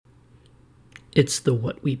It's the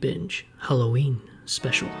What We Binge Halloween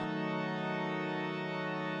special. Like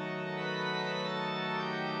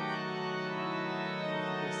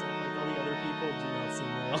all the other people do not seem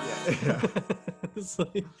real. Yeah. It's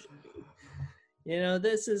like,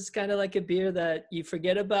 this is kind of like a beer that you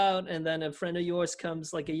forget about, and then a friend of yours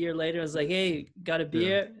comes like a year later and is like, hey, got a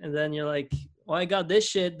beer? And then you're like, well, I got this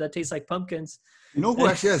shit that tastes like pumpkins. You know who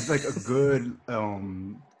actually has like a good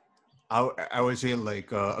I would say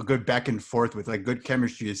like a good back and forth with like good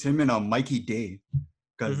chemistry is him and Mikey Day,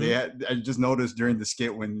 because I just noticed during the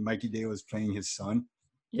skit when Mikey Day was playing his son,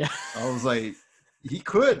 Yeah. I was like, he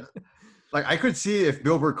could, like, I could see if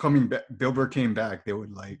Bill Burr came back, they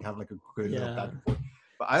would like have like a good back and forth.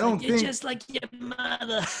 But I don't You're think just like your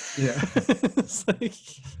mother. Yeah. It's like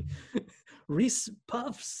Reese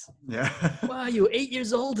Puffs. Yeah. Wow, you 8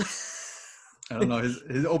 years old. I don't know.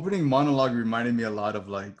 His opening monologue reminded me a lot of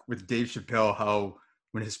like with Dave Chappelle, how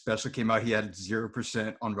when his special came out, he had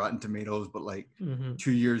 0% on Rotten Tomatoes, but like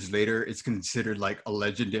 2 years later, it's considered like a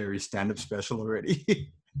legendary stand-up special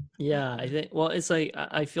already. Yeah, I think. Well, it's like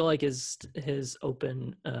I feel like his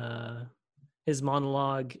open his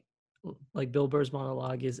monologue, like Bill Burr's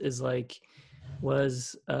monologue, is like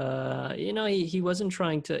was he wasn't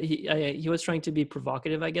trying to he was trying to be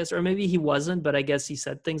provocative, I guess, or maybe he wasn't, but I guess he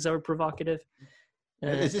said things that were provocative.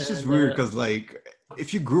 It's just weird because like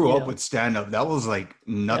if you grew up with stand-up, that was like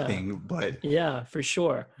nothing. But yeah, for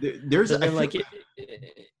sure. There's so then,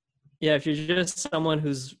 if you're just someone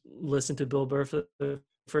who's listened to Bill Burr for the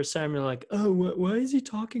first time, you're like, oh, why is he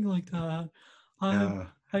talking like that?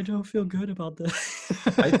 I don't feel good about this.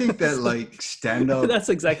 I think that like stand-up, that's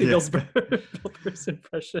exactly Bill Burr's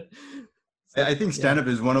impression. I think stand-up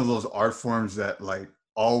is one of those art forms that like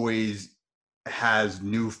always has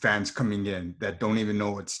new fans coming in that don't even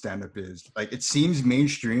know what stand-up is. Like it seems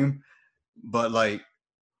mainstream, but like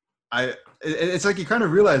it's like you kind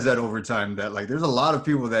of realize that over time that like there's a lot of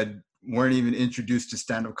people that weren't even introduced to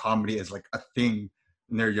stand-up comedy as like a thing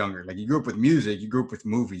when they're younger. Like you grew up with music, you grew up with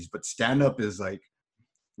movies, but stand-up is like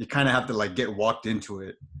you kind of have to like get walked into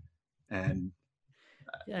it. And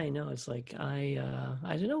yeah, I know. It's like I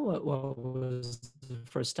don't know what was the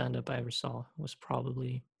first stand-up I ever saw. It was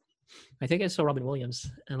probably, I think I saw Robin Williams,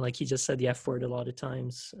 and like he just said the F word a lot of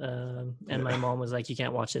times. And my mom was like, "You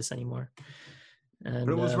can't watch this anymore." And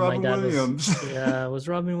but it was Robin Williams. It was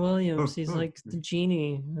Robin Williams. He's like the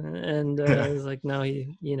genie, and he's like, no,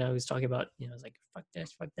 he's talking about, it's like fuck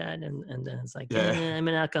this, fuck that, and then it's like, I'm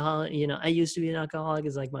an alcoholic. I used to be an alcoholic.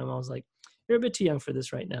 It's like my mom's like, you're a bit too young for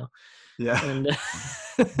this right now. Yeah. And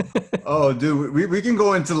oh, dude, we can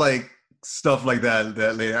go into like stuff like that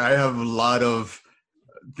later. I have a lot of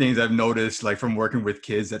things I've noticed like from working with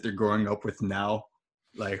kids that they're growing up with now.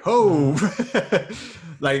 Like,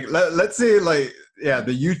 like let's say like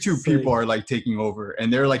the YouTube people are like taking over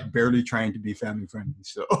and they're like barely trying to be family friendly.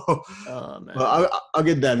 So I'll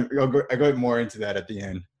get that. I'll go more into that at the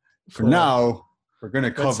end. For now, we're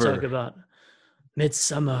gonna cover. Let's talk about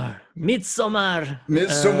Midsommar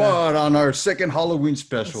on our second Halloween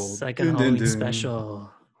special.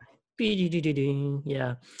 Special.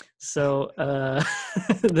 Yeah. So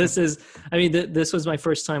this is, this was my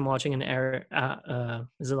first time watching an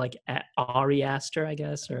is it like Ari Aster, I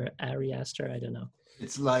guess, or Ari Aster? I don't know.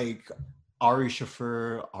 It's like Ari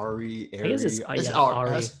Shafir, Ari. I guess it's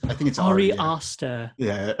Ari. I think it's Ari Aster.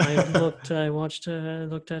 Yeah. I looked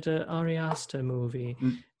at a Ari Aster movie,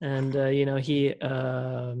 and he.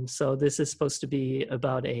 So this is supposed to be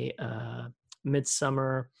about a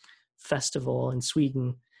midsummer festival in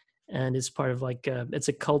Sweden, and it's part of like it's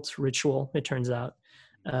a cult ritual, it turns out.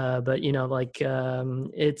 But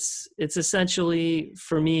it's essentially,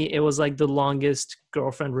 for me, it was like the longest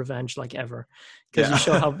girlfriend revenge like ever, because you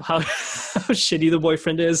show how shitty the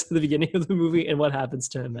boyfriend is at the beginning of the movie and what happens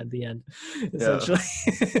to him at the end, essentially.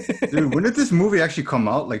 Dude, when did this movie actually come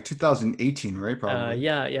out? Like 2018, right? Probably.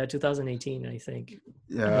 Yeah, 2018, I think.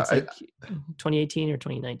 Yeah, it's like 2018 or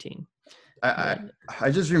 2019. I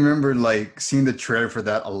just remember like seeing the trailer for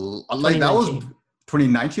that. Like that was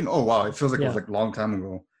 2019. Oh wow, it feels like it was like a long time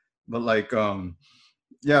ago. But like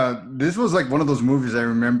this was like one of those movies I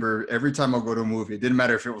remember every time I go to a movie. It didn't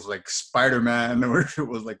matter if it was like Spider-Man or if it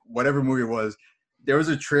was like whatever movie it was. There was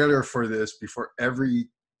a trailer for this before every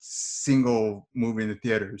single movie in the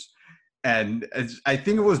theaters, and I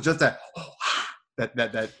think it was just that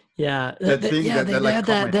that. Yeah, they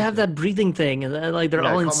have that breathing thing, and like they're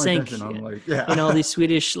all in sync. Like, all these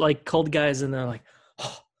Swedish like cult guys, and they're like,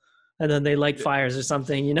 and then they light fires or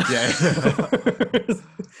something,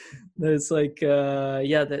 It's like,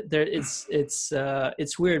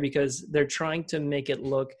 it's weird because they're trying to make it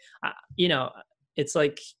look, it's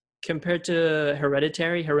like compared to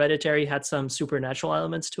Hereditary had some supernatural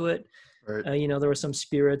elements to it. Right. There were some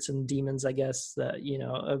spirits and demons, I guess, that,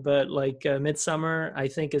 but like Midsommar, I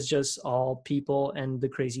think is just all people and the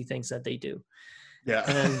crazy things that they do. Yeah.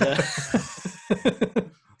 And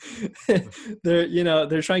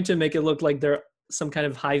they're trying to make it look like they're some kind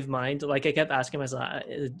of hive mind. Like I kept asking myself,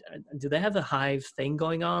 do they have the hive thing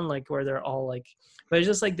going on? Like where they're all like, but it's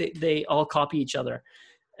just like they all copy each other.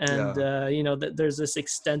 And, there's this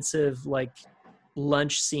extensive like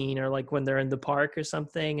lunch scene, or like when they're in the park or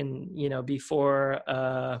something. And, before,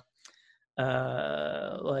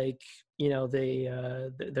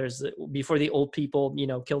 before the old people,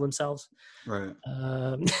 kill themselves. Right.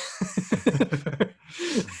 And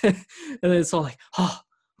then it's all like,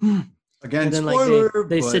 Again, and then spoiler. like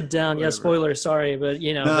they sit down. Whatever. Yeah, spoiler. Sorry, but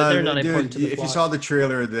No, but they're not dude, important to the plot. If you saw the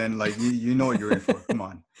trailer, then like you know what you're in for. Come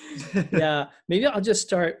on. Yeah, maybe I'll just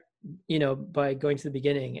start, by going to the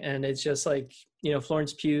beginning, and it's just like,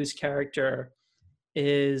 Florence Pugh's character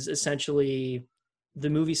is essentially, the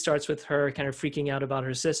movie starts with her kind of freaking out about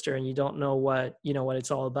her sister, and you don't know what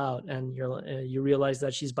it's all about, and you realize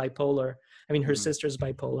that she's bipolar. I mean, her sister's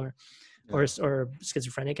bipolar, or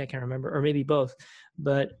schizophrenic. I can't remember, or maybe both.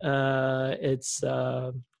 But it's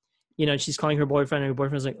she's calling her boyfriend, and her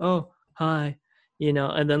boyfriend's like, "Oh, hi,"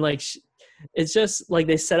 and then like. It's just like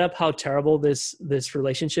they set up how terrible this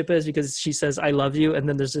relationship is, because she says "I love you," and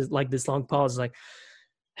then there's this long pause, like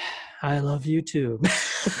 "I love you too."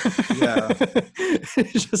 Yeah.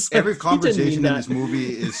 Just every conversation in this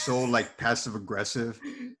movie is so like passive aggressive.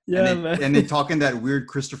 Yeah, and they talk in that weird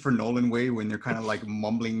Christopher Nolan way when they're kind of like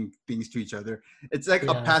mumbling things to each other. It's like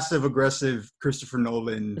a passive aggressive Christopher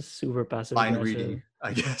Nolan, super passive line aggressive reading,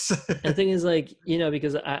 I guess. And the thing is, like,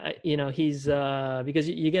 because he's because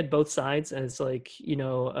you get both sides, and it's like,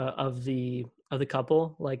 of the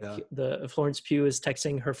couple, like the Florence Pugh is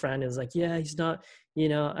texting her friend, is like, yeah, he's not,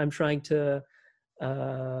 I'm trying to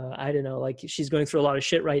I don't know, like she's going through a lot of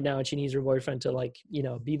shit right now, and she needs her boyfriend to, like,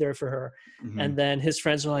 be there for her. Mm-hmm. And then his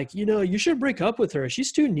friends are like, you should break up with her,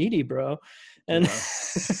 she's too needy, bro. And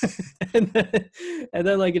and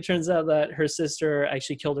then like it turns out that her sister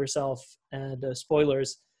actually killed herself. And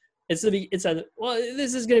spoilers, this is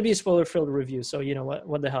going to be a spoiler filled review, so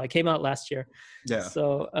what the hell, it came out last year.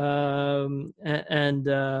 So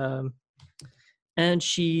and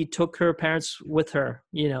she took her parents with her.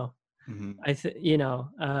 Mm-hmm.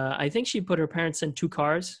 I think she put her parents in 2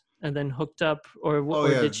 cars and then hooked up,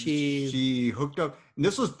 did she? She hooked up. And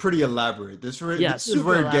this was pretty elaborate. This is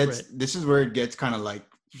where it gets kind of like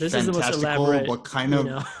this is the most elaborate, but kind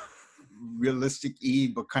of realistic-y,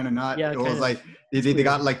 but kind of not. Yeah, it was like they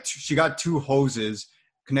got like she got 2 hoses,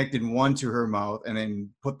 connected one to her mouth, and then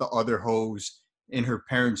put the other hose in her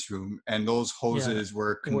parents' room, and those hoses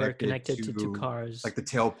were connected to 2 cars, like the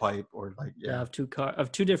tailpipe, or like of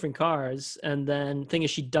 2 different cars. And then thing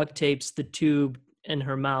is, she duct tapes the tube in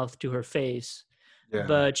her mouth to her face,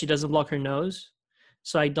 but she doesn't block her nose.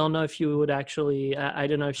 So I don't know if you would actually, I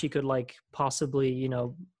don't know if she could like possibly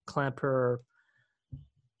clamp her,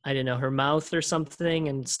 I don't know, her mouth or something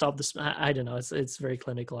and stop this. I don't know. It's very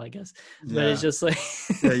clinical, I guess. But it's just like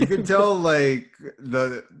you can tell like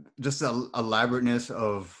the elaborateness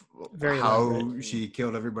of how she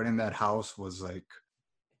killed everybody in that house was like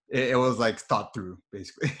it was like thought through,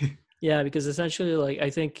 basically. Yeah, because essentially, like, I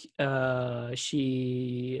think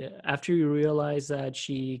she, after you realize that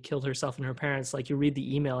she killed herself and her parents, like, you read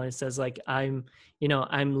the email and it says like, I'm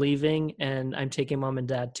leaving and I'm taking mom and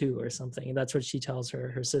dad too, or something. And that's what she tells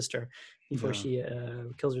her sister before she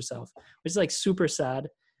kills herself, which is like super sad.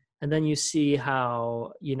 And then you see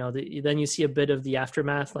how, then you see a bit of the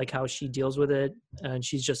aftermath, like how she deals with it, and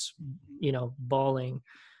she's just, bawling.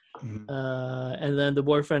 Mm-hmm. And then the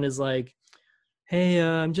boyfriend is like, hey,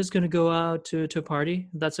 I'm just going to go out to a party.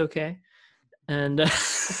 That's okay. And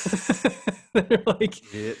like,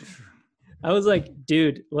 I was like,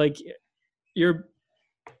 dude, like your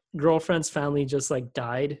girlfriend's family just like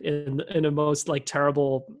died in a most like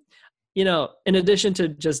terrible, in addition to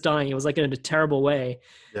just dying, it was like in a terrible way.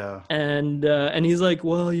 Yeah. And he's like,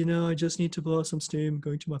 well, I just need to blow some steam,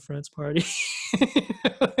 going to my friend's party.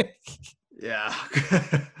 Like, yeah.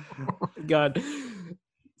 Oh my God.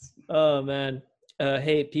 Oh man.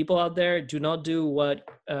 Hey, people out there, do not do what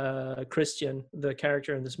Christian, the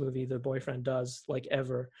character in this movie, the boyfriend, does, like,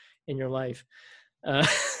 ever in your life.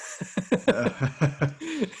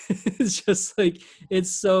 It's just like,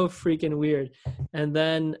 it's so freaking weird. And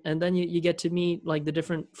then you get to meet like the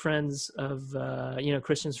different friends of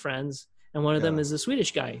Christian's friends, and one of them is the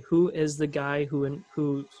Swedish guy, who is the guy who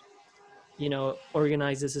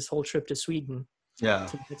organizes this whole trip to Sweden, to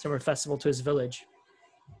the Midsummer Festival, to his village.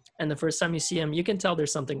 And the first time you see him, you can tell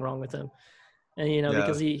there's something wrong with him. And, you know, Yeah.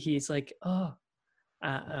 because he's like, oh,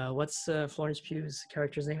 what's Florence Pugh's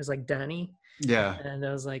character's name? Is like Danny. Yeah. And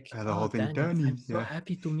I was like, The whole oh, thing, Danny, Danny. I'm so Yeah.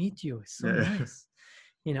 happy to meet you. It's so Yeah. nice.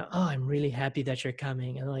 You know, oh, I'm really happy that you're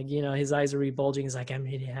coming. And like, you know, his eyes are rebulging. He's like, I'm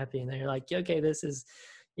really happy. And then you're like, okay, this is,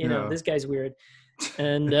 you know, Yeah. this guy's weird.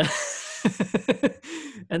 And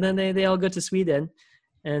and then they all go to Sweden.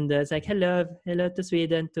 And it's like, hello to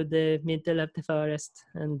Sweden, to the middle of the forest.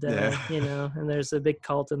 And, Yeah. you know, and there's a big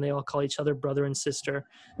cult and they all call each other brother and sister.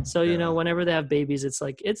 So, you know, Yeah. whenever they have babies, it's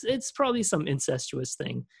like, it's probably some incestuous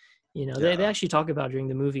thing. You know, they Yeah. actually talk about during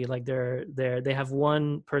the movie, like they have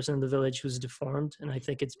one person in the village who's deformed. And I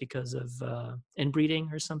think it's because of inbreeding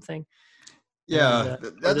or something. And, Yeah. or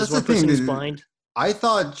That's there's the one person thing. who's blind. I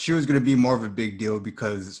thought she was gonna be more of a big deal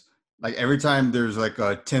because like every time there's like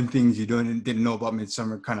 10 things you didn't know about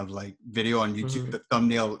Midsummer kind of like video on YouTube, Mm-hmm. the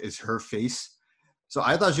thumbnail is her face. So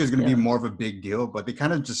I thought she was gonna be Yeah. more of a big deal, but they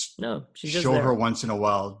kind of just No, she's just show her there. once in a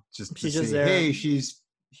while just to She's just say, there. hey, she's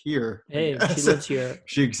here. I Hey, she guess. lives here.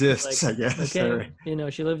 She exists, Like, I guess. All okay, right. you know,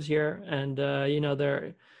 she lives here. And, you know,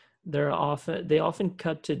 they often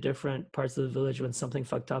cut to different parts of the village when something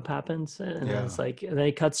fucked up happens. And then Yeah. it's like, and then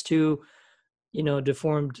it cuts to, you know, a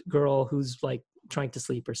deformed girl who's like trying to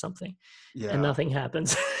sleep or something. And Yeah. nothing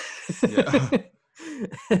happens. Yeah.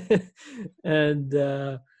 And,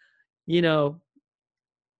 you know,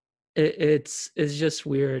 it's just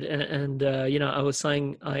weird. And you know, I was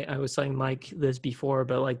telling Mike this before,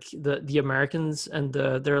 but like the Americans and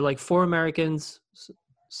there are like four Americans,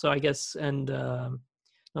 so I guess, and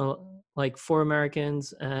like four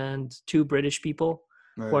Americans and two British people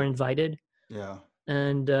who are Right. invited. Yeah.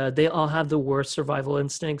 And they all have the worst survival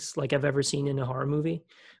instincts like I've ever seen in a horror movie.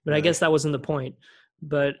 But I Really. guess that wasn't the point.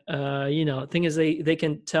 But you know, thing is, they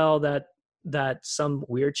can tell that some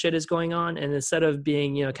weird shit is going on, and instead of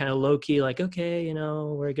being, you know, kind of low key, like, okay, you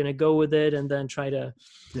know, we're gonna go with it, and then try to,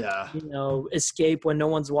 Yeah. you know, escape when no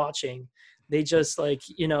one's watching. They just, like,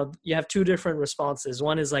 you know, you have two different responses.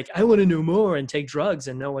 One is like, I want to know more and take drugs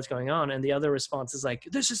and know what's going on, and the other response is like,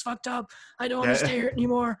 this is fucked up. I don't want to Yeah. stay here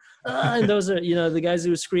anymore. And those are, you know, the guys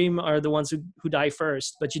who scream are the ones who die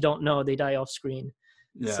first, but you don't know they die off screen.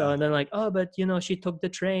 So, Yeah. and then like, oh, but you know, she took the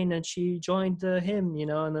train and she joined him, you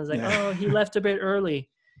know, and I was like, Yeah. oh, he left a bit early,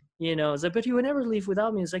 you know. It's like, but he would never leave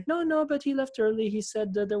without me. It's like, no, but he left early. He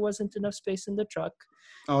said that there wasn't enough space in the truck,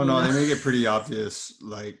 Oh you no, know. they make it pretty obvious.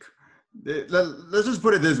 Like, let's just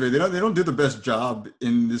put it this way: they don't do the best job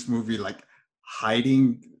in this movie, like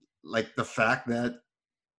hiding like the fact that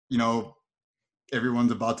you know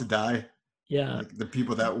everyone's about to die. Yeah. Like the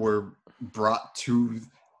people that were brought to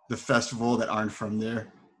the festival that aren't from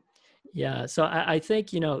there. Yeah, so I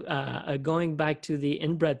think, you know, going back to the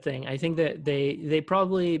inbred thing, I think that they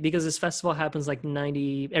probably, because this festival happens like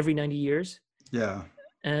every 90 years, Yeah,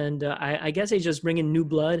 and I guess they just bring in new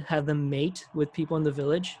blood, have them mate with people in the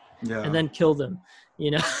village, and yeah. then kill them,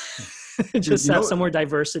 you know. Dude, Just have some more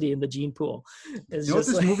diversity in the gene pool. It's you know what just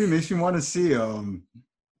this like, movie makes me want to see?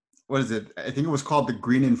 What is it? I think it was called The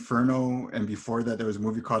Green Inferno, and before that there was a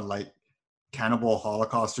movie called like Cannibal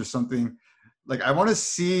Holocaust or something. Like I want to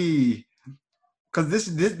see because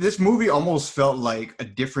this movie almost felt like a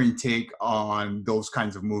different take on those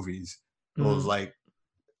kinds of movies, those mm,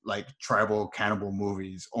 like tribal cannibal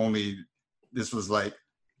movies. Only this was like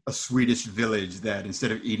a Swedish village that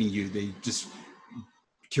instead of eating you, they just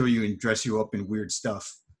kill you and dress you up in weird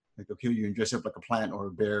stuff. Like they'll kill you and dress you up like a plant or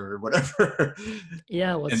a bear or whatever.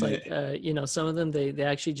 yeah, well, it's And like, you know, some of them, they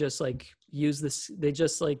actually just like use this, they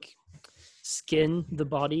just like skin the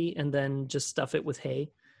body and then just stuff it with hay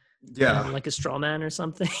yeah, and like a straw man or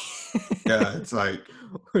something. yeah, it's like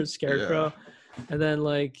Or a yeah, scarecrow. And then,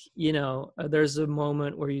 like, you know, there's a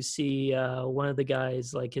moment where you see one of the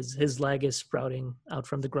guys, like his leg is sprouting out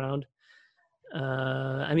from the ground.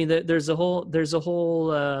 I mean, there's a whole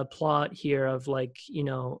plot here of, like, you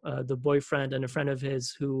know, the boyfriend and a friend of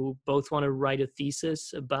his who both want to write a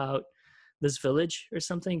thesis about this village or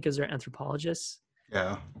something because they're anthropologists.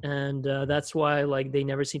 yeah, And that's why, like, they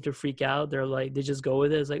never seem to freak out. They're like, they just go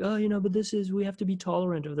with it. It's like, oh, you know, but we have to be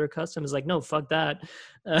tolerant of their customs. Like, no, fuck that.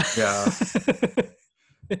 yeah.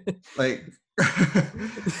 Like,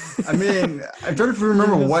 I mean, I'm trying to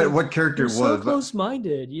remember It's like, what character they're it so was, but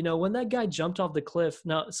close-minded. You know, when that guy jumped off the cliff.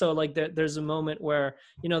 Now, so like there's a moment where,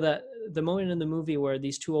 you know, that the moment in the movie where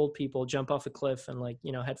these two old people jump off a cliff and, like,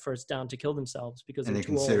 you know, head first down to kill themselves because and they're they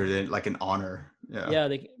too old. considered it like an honor. Yeah,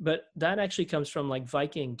 Yeah, but that actually comes from like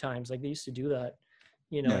Viking times. Like they used to do that,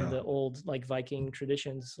 you know, in yeah, the old like Viking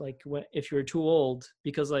traditions. Like if you were too old,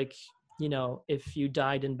 because, like, you know, if you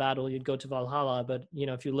died in battle, you'd go to Valhalla. But, you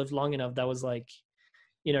know, if you lived long enough, that was like,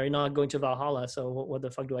 you're not going to Valhalla, so what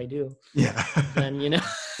the fuck do I do? Yeah. Then,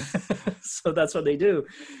 so that's what they do.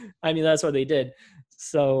 I mean, that's what they did.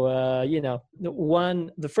 So,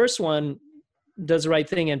 the first one does the right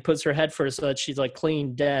thing and puts her head first so that she's like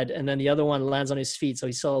clean dead. And then the other one lands on his feet. So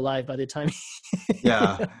he's still alive by the time.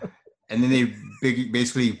 Yeah. And then they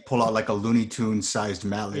basically pull out like a Looney Tunes sized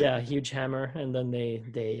mallet. Yeah. Huge hammer. And then they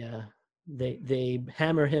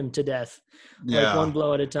hammer him to death. Yeah. Like one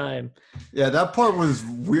blow at a time. Yeah. That part was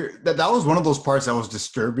weird. That was one of those parts that was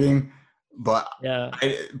disturbing, but yeah,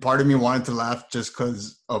 part of me wanted to laugh just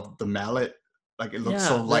because of the mallet. Like it looks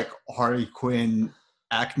like Harley Quinn,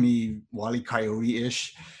 Acme, Wile E.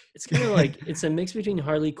 Coyote-ish. It's kind of like it's a mix between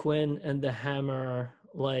Harley Quinn and the hammer.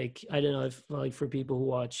 Like, I don't know if, like, for people who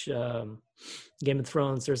watch Game of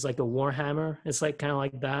Thrones, there's like a war hammer. It's like kind of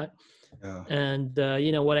like that. Yeah. And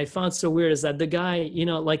what I found so weird is that the guy,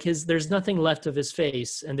 like there's nothing left of his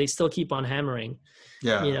face, and they still keep on hammering.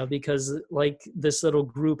 Yeah. Because like this little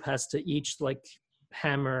group has to each like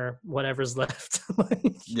hammer whatever's left.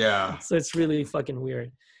 Like, yeah. So it's really fucking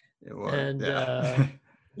weird. It was, and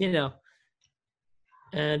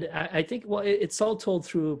and I think, well, it's all told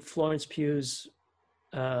through Florence Pugh's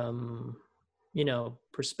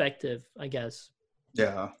perspective, I guess.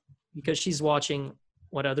 Yeah. Because she's watching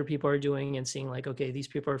what other people are doing and seeing like, okay, these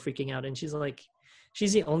people are freaking out, and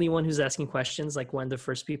she's the only one who's asking questions, like when the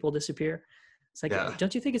first people disappear. It's like,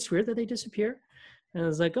 don't you think it's weird that they disappear? And I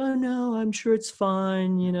was like, oh no, I'm sure it's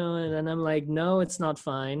fine, and then I'm like, no, it's not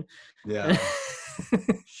fine. Yeah.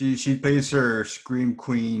 She plays her scream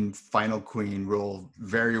queen, final queen role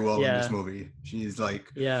very well in this movie. She's like,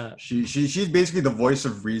 she's basically the voice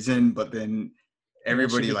of reason, but then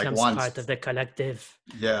everybody like wants part of the collective.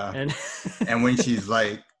 Yeah. And when she's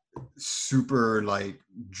like super like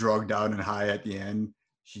drugged out and high at the end,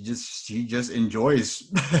 she just enjoys.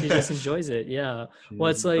 She just enjoys it. Yeah.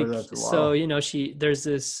 Well, it's like, so there's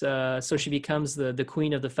this. So she becomes the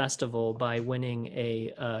queen of the festival by winning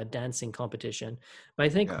a dancing competition. But I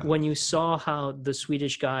think when you saw how the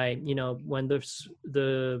Swedish guy, when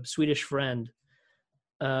the Swedish friend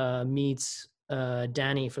meets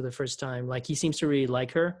Danny for the first time, like he seems to really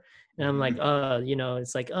like her. And I'm like,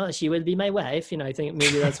 it's like, oh, she will be my wife. I think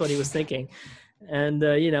maybe that's what he was thinking. And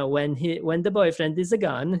when the boyfriend is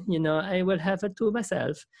gone, I will have her to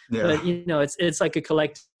myself. Yeah. But it's like a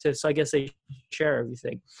collective, so I guess they share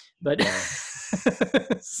everything. But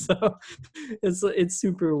so it's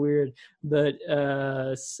super weird. But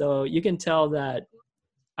so you can tell that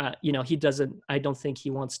he doesn't. I don't think he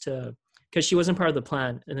wants to, because she wasn't part of the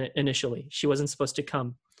plan initially. She wasn't supposed to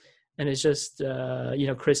come, and it's just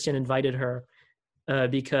Christian invited her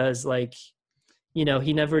because like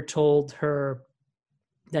he never told her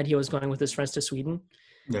that he was going with his friends to Sweden.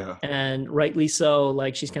 Yeah. And rightly so,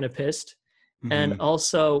 like she's kind of pissed. Mm-hmm. And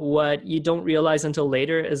also what you don't realize until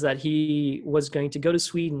later is that he was going to go to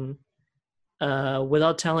Sweden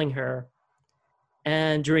without telling her,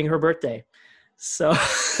 and during her birthday. So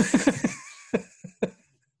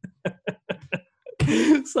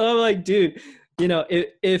so I'm like, dude,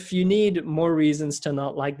 if you need more reasons to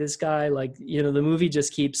not like this guy, like, the movie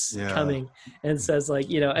just keeps coming and says like,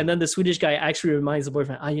 and then the Swedish guy actually reminds the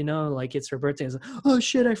boyfriend, like it's her birthday. It's like, oh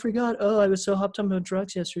shit, I forgot. Oh, I was so hopped up on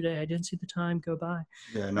drugs yesterday. I didn't see the time go by.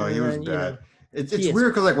 Yeah, no, he was bad. It's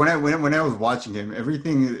weird because like when I was watching him,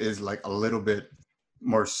 everything is like a little bit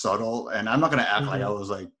more subtle, and I'm not gonna act like I was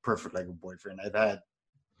like perfect like a boyfriend.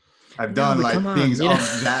 I've done like things of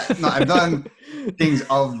that. No, I've done things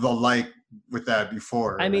of the like with that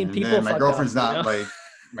before. I mean, people. My girlfriend's not like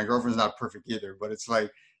my girlfriend's not perfect either, but it's like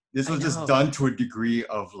this was just done to a degree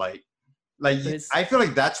of like I feel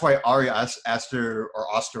like that's why Ari Aster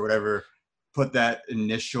or Oster, whatever, put that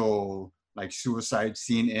initial like suicide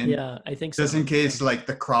scene in. Yeah, I think so. Just in case like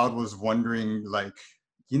the crowd was wondering like,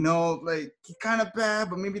 like he's kind of bad,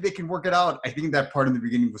 but maybe they can work it out. I think that part in the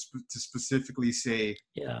beginning was to specifically say,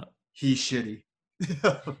 he's shitty.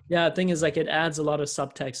 Yeah, the thing is like it adds a lot of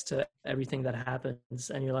subtext to everything that happens,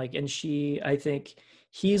 and you're like, and I think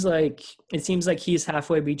he's like, it seems like he's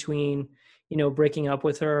halfway between breaking up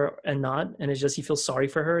with her and not, and it's just he feels sorry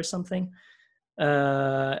for her or something,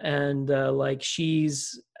 and like she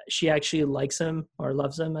actually likes him or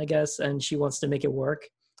loves him, I guess, and she wants to make it work,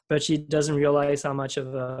 but she doesn't realize how much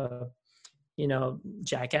of a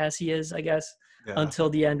jackass he is, I guess. Until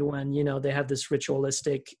the end when they have this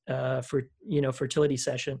ritualistic fertility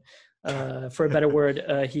session, for a better word,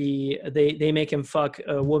 they make him fuck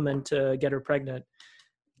a woman to get her pregnant,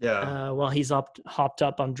 while he's hopped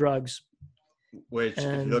up on drugs, which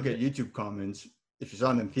if you look at YouTube comments, if you saw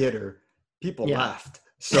him in theater, people laughed.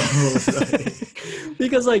 So like,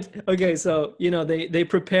 Because like, okay, so you know they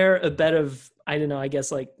prepare a bed of, I don't know, I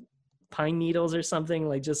guess like pine needles or something,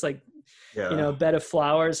 like just like, you yeah, know, a bed of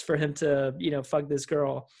flowers for him to, you know, fuck this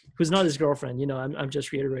girl who's not his girlfriend. You know, I'm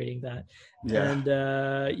just reiterating that. yeah,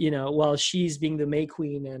 And you know, while she's being the May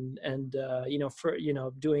Queen and you know, for, you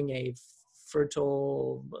know, doing a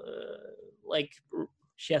fertile like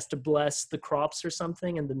she has to bless the crops or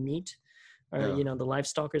something and the meat, or yeah, you know, the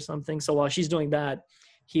livestock or something. So while she's doing that,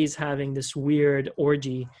 he's having this weird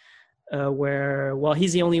orgy where, well,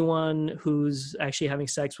 he's the only one who's actually having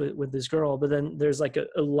sex with this girl, but then there's like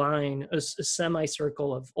a line, a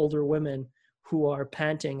semicircle of older women who are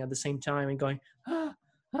panting at the same time and going, ah,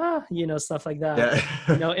 ah, you know, stuff like that,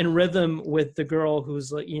 yeah, you know, in rhythm with the girl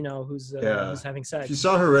who's like, you know, yeah. who's having If you sex.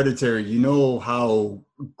 saw Hereditary, you know how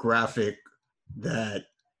graphic that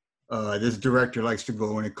this director likes to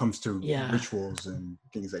go when it comes to Yeah. rituals and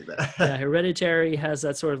things like Yeah, that. Hereditary has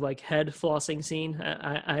that sort of like head flossing scene.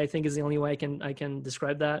 I think is the only way I can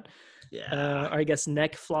describe that. Yeah, Or I guess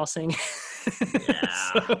neck flossing.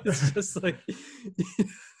 So yeah, it's just like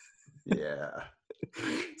yeah.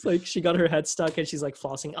 it's like she got her head stuck and she's like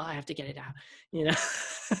flossing. Oh, I have to get it out, you know.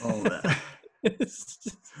 Oh man. It's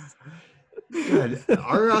just, God,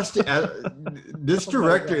 Ari Aster, this oh my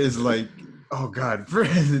director god. is like, oh God,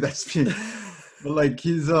 that's me. But like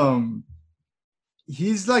he's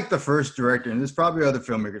like the first director, and there's probably other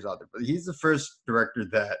filmmakers out there, but he's the first director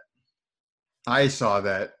that I saw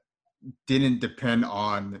that didn't depend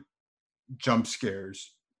on jump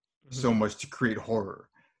scares so Mhm. much to create horror.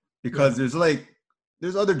 Yeah. Because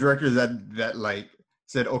there's other directors that like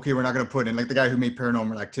said, okay, we're not gonna put in, like the guy who made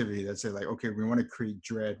Paranormal Activity, that said like, okay, we want to create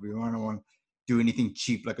dread, we want to do anything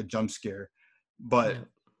cheap like a jump scare. But Yeah.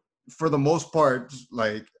 for the most part,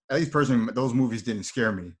 like at least personally, those movies didn't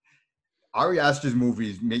scare me. Ari Aster's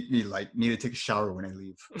movies make me like need to take a shower when I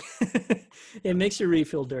leave. It makes you really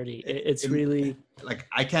feel dirty. It's It- really, like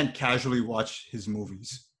I can't casually watch his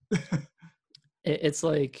movies. it's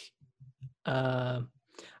like uh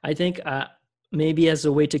I think maybe as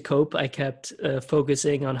a way to cope, I kept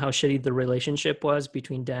focusing on how shitty the relationship was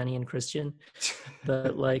between Danny and Christian.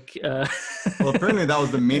 But like, Well, apparently that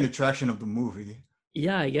was the main attraction of the movie.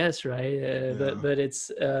 yeah, I guess, right. Yeah. But it's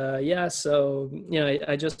yeah. So you know,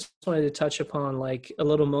 I just wanted to touch upon like a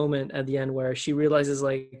little moment at the end where she realizes,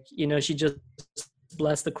 like, you know, she just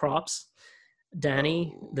blessed the crops,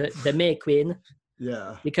 Danny, Oh. the May Queen,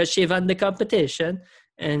 Yeah. because she won the competition.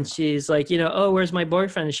 And she's like, you know, oh, where's my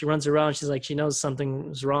boyfriend? And she runs around. She's like, she knows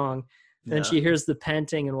something's wrong. Then Yeah. she hears the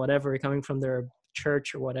panting and whatever coming from their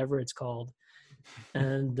church or whatever it's called.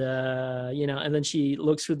 And, you know, and then she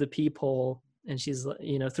looks through the peephole and she's,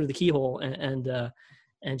 you know, through the keyhole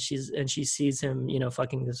and she sees him, you know,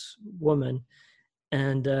 fucking this woman.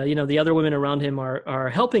 And, you know, the other women around him are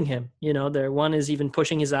helping him. You know, there one is even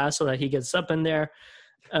pushing his ass so that he gets up in there.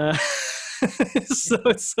 Uh, so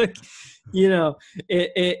it's like, you know,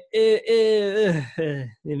 it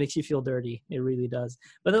makes you feel dirty. It really does.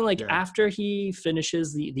 But then, like, Yeah. after he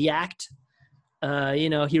finishes the act, you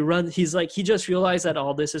know, he runs. He's like, he just realized that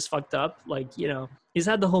all this is fucked up. Like, you know, he's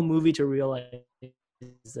had the whole movie to realize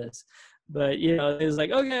this. But you know, he's like,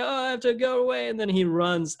 okay, oh, I have to go away, and then he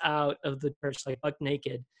runs out of the church like buck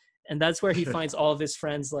naked, and that's where he finds all of his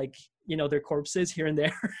friends, like, you know, their corpses here and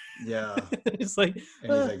there. Yeah. It's like,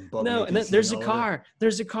 And he's like butt no, and naked then seeing all of it.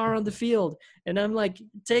 there's a car on the field, and I'm like,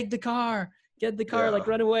 take the car, get the car, like Yeah.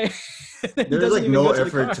 run away. He There's doesn't like even no go to the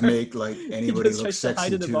effort car. to make like He anybody just look tries to hide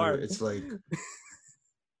sexy in the too. barn. It's like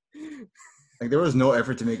there was no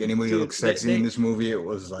effort to make anybody look Dude, sexy in this movie. It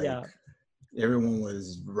was like yeah, everyone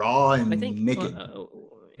was raw I and think naked.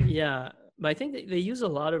 yeah, but I think they use a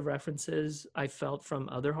lot of references I felt from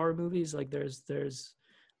other horror movies. Like there's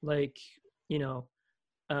like, you know,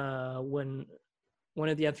 when one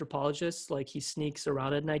of the anthropologists, like, he sneaks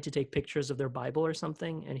around at night to take pictures of their Bible or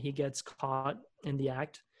something, and he gets caught in the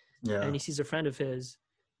act, Yeah. and he sees a friend of his,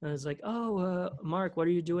 and it's like, oh, Mark, what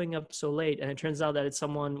are you doing up so late? And it turns out that it's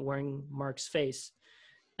someone wearing Mark's face,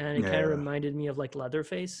 and it kind of Yeah. reminded me of like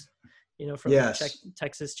Leatherface, you know, from Yes.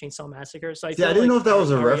 Texas Chainsaw Massacre. So I See, I feel didn't know like if that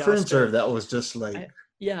was a Ari reference or Aster, if that was just like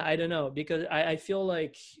yeah, I don't know, because I feel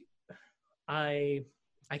like I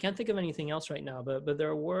I can't think of anything else right now, but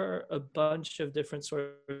there were a bunch of different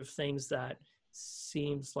sort of things that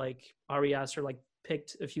seems like Ari Aster like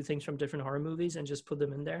picked a few things from different horror movies and just put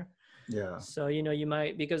them in there. yeah. So, you know, you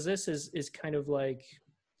might, because this is kind of like,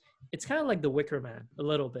 it's kind of like The Wicker Man a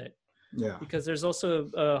little bit, Yeah. because there's also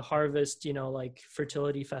a harvest, you know, like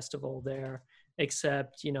fertility festival there,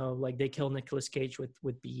 except like they kill Nicolas Cage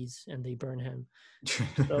with bees and they burn him.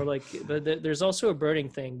 So like, but there's also a burning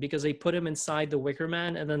thing because they put him inside the Wicker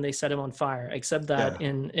Man and then they set him on fire. Except that Yeah.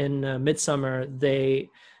 in Midsummer they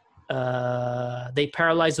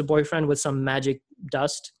paralyze the boyfriend with some magic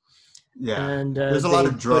dust, Yeah. and There's a lot they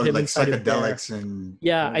of put drugs, him like inside a bear. psychedelics and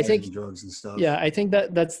Yeah, I think. organizing drugs and Yeah, stuff. I think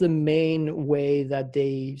that's the main way that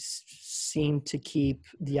they seem to keep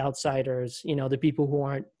the outsiders, the people who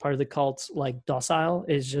aren't part of the cult, like docile,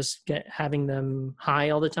 is just having them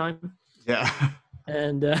high all the time. Yeah.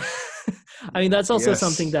 And I mean, that's also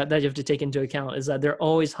something Yes. that you have to take into account, is that they're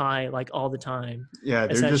always high, like all the time, Yeah,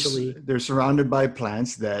 essentially. they're surrounded by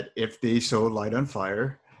plants that if they so light on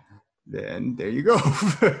fire, then there you go.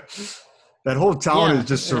 That whole town is Yeah,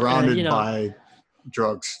 just surrounded you know, by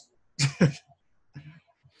drugs.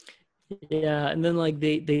 yeah, and then like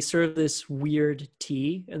they serve this weird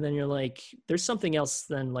tea, and then you're like, there's something else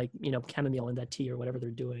than like chamomile in that tea or whatever they're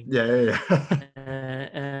doing. Yeah.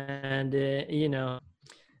 And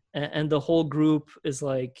and the whole group is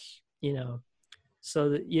like, so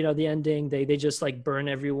the ending, they just like burn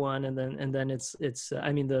everyone, and then it's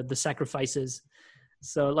I mean the sacrifices.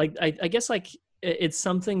 So like I guess like it's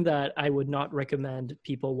something that I would not recommend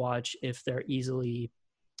people watch if they're easily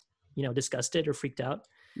disgusted or freaked out.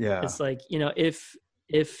 Yeah. It's like,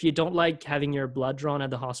 if you don't like having your blood drawn at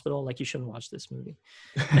the hospital, like, you shouldn't watch this movie.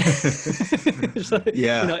 Like,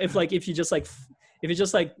 Yeah. if you just like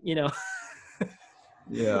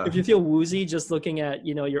Yeah. if you feel woozy just looking at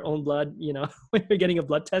your own blood, when you're getting a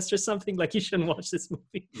blood test or something, like, you shouldn't watch this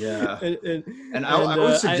movie. Yeah. And I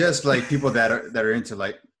would suggest like people that are into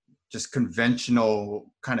like just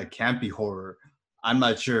conventional kind of campy horror. I'm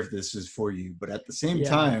not sure if this is for you, but at the same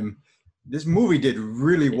time, this movie did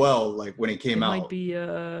really well, like when it came out. Might be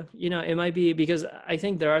it might be because I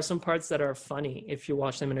think there are some parts that are funny if you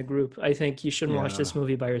watch them in a group. I think you shouldn't watch this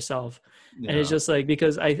movie by yourself. And it's just like,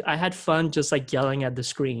 because I had fun just like yelling at the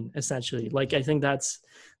screen, essentially. Like, I think that's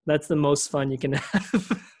the most fun you can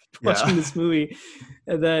have watching this movie.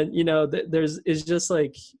 And then it's just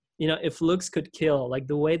like, if looks could kill, like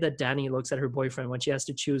the way that Danny looks at her boyfriend when she has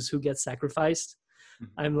to choose who gets sacrificed,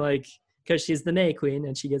 I'm like, because she's the Nay Queen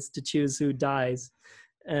and she gets to choose who dies,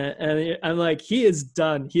 and I'm like, he is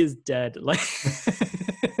done, he is dead. Like,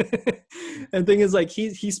 and thing is, like,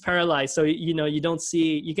 he's paralyzed, so you don't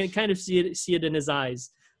see, you can kind of see it in his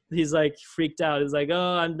eyes. He's like freaked out. He's like,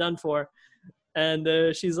 oh, I'm done for.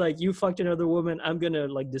 And she's like, you fucked another woman, I'm gonna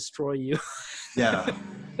like destroy you. Yeah.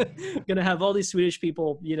 Gonna have all these Swedish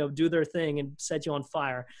people do their thing and set you on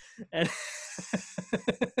fire. And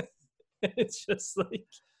it's just like,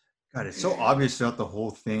 God, it's so obvious throughout the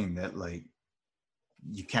whole thing that like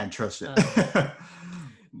you can't trust it.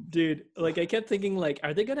 Dude, like, I kept thinking, like,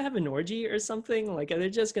 are they gonna have an orgy or something? Like, are they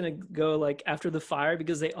just gonna go like after the fire,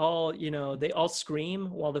 because they all scream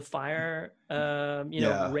while the fire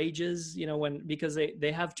rages, because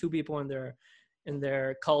they have two people in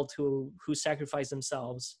their cult who sacrifice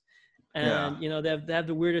themselves. And they have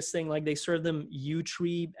the weirdest thing, like they serve them yew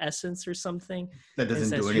tree essence or something that doesn't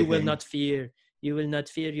do anything. You will not fear, you will not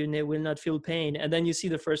fear, you will not feel pain. And then you see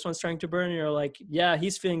the first one starting to burn, and you're like, yeah,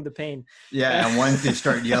 he's feeling the pain. Yeah. And once they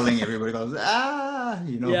start yelling, everybody goes, ah,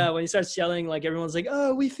 Yeah, when he starts yelling, like, everyone's like,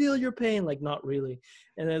 oh, we feel your pain. Like, not really.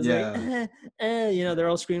 And then it's like, they're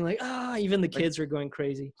all screaming like, ah, even the kids are going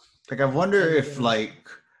crazy. Like, I wonder if like,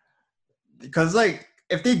 because like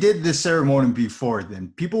if they did this ceremony before,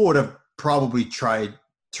 then people would have probably tried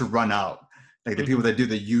to run out, like the people that do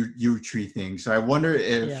the yew tree thing. So I wonder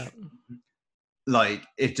if like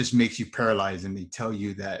it just makes you paralyzed and they tell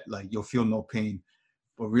you that like you'll feel no pain,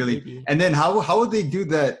 but really. Maybe. And then how would they do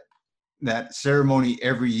that ceremony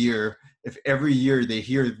every year if every year they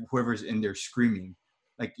hear whoever's in there screaming?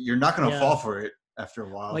 Like, you're not going to fall for it after a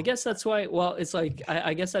while. Well, I guess that's why. Well, it's like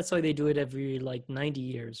I guess that's why they do it every like 90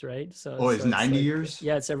 years, right? So it's 90 years.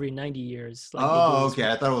 Yeah, it's every 90 years. Like,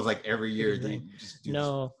 okay. I thought it was like every year they just do.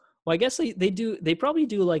 No, well, I guess they probably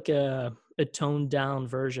do like a toned down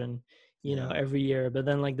version, every year. But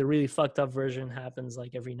then like the really fucked up version happens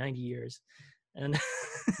like every 90 years, and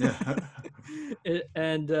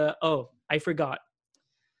I forgot.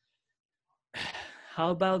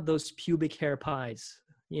 How about those pubic hair pies?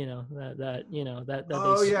 I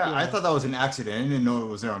thought that was an accident. I didn't know it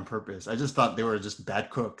was there on purpose. I just thought they were just bad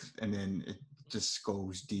cooks, and then it just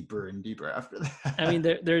goes deeper and deeper after that. I mean,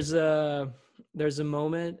 there's a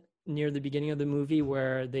moment near the beginning of the movie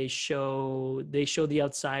where they show the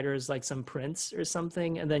outsiders like some prints or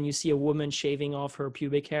something, and then you see a woman shaving off her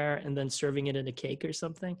pubic hair and then serving it in a cake or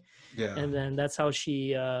something. Yeah. And then that's how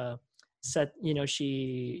she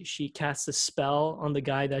she casts a spell on the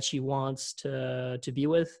guy that she wants to be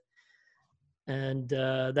with, and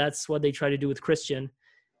that's what they try to do with Christian.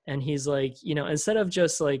 And he's like, instead of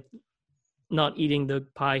just like not eating the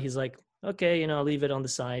pie, he's like, okay, I'll leave it on the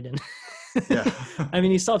side. And Yeah. I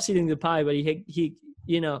mean, he stops eating the pie, but he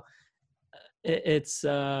it's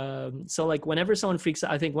so like whenever someone freaks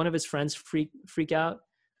out, I think one of his friends freaks out,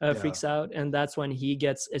 and that's when he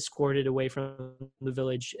gets escorted away from the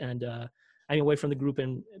village, and away from the group,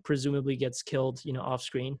 and presumably gets killed, off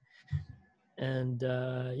screen. And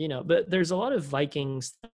but there's a lot of Viking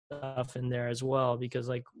stuff in there as well, because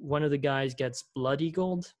like one of the guys gets blood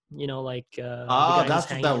eagled, the guy who's That's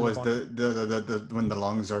what that hanging in was. the When the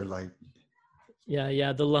lungs are like.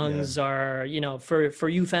 Yeah, the lungs are, for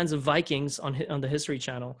you fans of Vikings on the History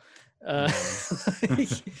Channel,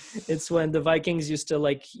 it's when the Vikings used to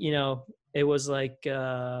like, it was like,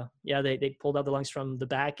 they pulled out the lungs from the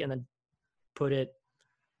back and then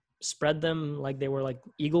spread them like they were like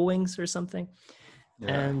eagle wings or something.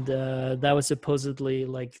 Yeah. And that was supposedly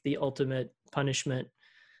like the ultimate punishment.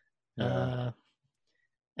 Yeah.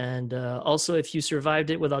 And also, if you survived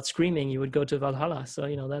it without screaming, you would go to Valhalla. So,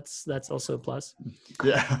 that's also a plus.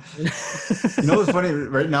 Yeah. What's funny?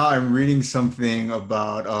 Right now, I'm reading something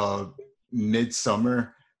about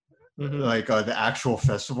Midsommar, like the actual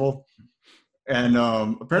festival. And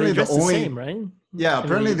apparently the same, right? Yeah,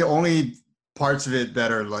 apparently the only parts of it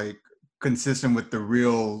that are like consistent with the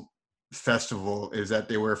real festival is that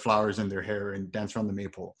they wear flowers in their hair and dance around the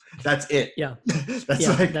maypole. That's it. Yeah.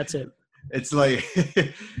 That's it. It's like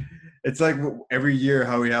every year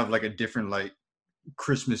how we have like a different like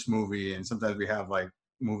Christmas movie, and sometimes we have like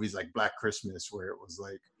movies like Black Christmas where it was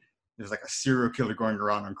like there's like a serial killer going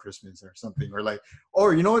around on Christmas or something, or like,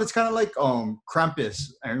 or you know what, it's kind of like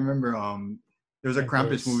Krampus. I remember there was a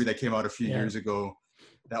Krampus movie that came out a few years ago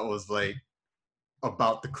that was like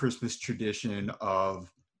about the Christmas tradition of,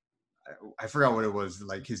 I forgot what it was,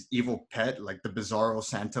 like his evil pet, like the Bizarro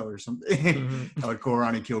Santa or something, that would go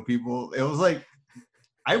around and kill people. It was like,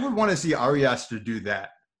 I would want to see Ari Aster do that.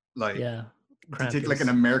 Like, to take like an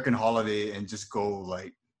American holiday and just go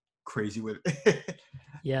like crazy with it.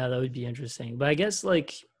 Yeah, that would be interesting. But I guess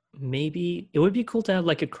like maybe it would be cool to have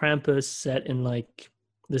like a Krampus set in like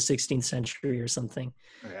the 16th century or something.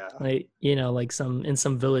 Yeah. Like, like in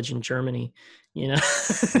some village in Germany, Yeah.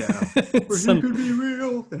 He could be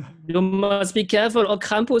real. You must be careful or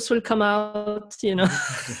Krampus will come out, He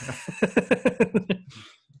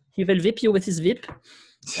will whip you with his whip.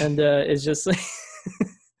 And it's just like,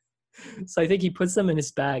 so I think he puts them in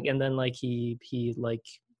his bag, and then like he like,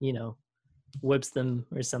 whips them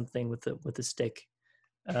or something with a stick.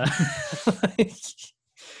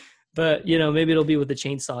 But maybe it'll be with a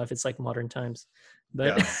chainsaw if it's like modern times.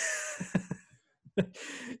 But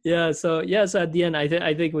so at the end,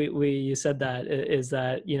 I think we said that is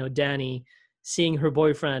that Dani, seeing her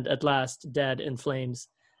boyfriend at last dead in flames,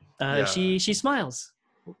 she smiles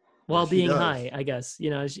while being high, I guess.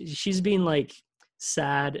 She's been like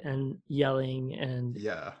sad and yelling and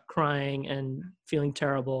crying and feeling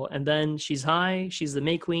terrible, and then she's high. She's the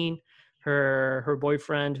May Queen. Her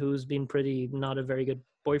boyfriend, who's been not a very good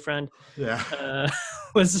boyfriend,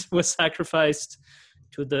 was sacrificed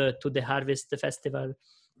to the harvest, the festival,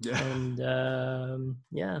 and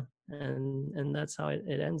and that's how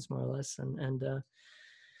it ends, more or less. And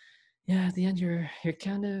at the end you're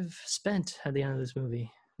kind of spent at the end of this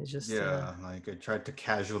movie. It's just like I tried to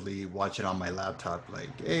casually watch it on my laptop, like,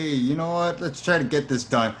 hey, you know what, let's try to get this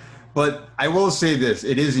done. But I will say this,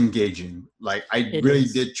 it is engaging. Like I really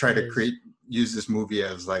did try to use this movie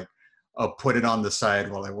as like put it on the side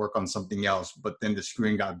while I work on something else, but then the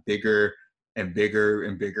screen got bigger and bigger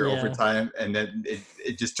and bigger over time, and then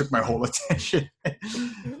it just took my whole attention. Well,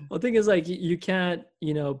 the thing is, like, you can't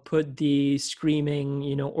put the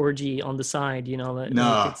screaming orgy on the side, no, like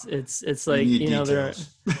it's like you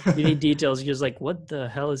need details. You're just like, what the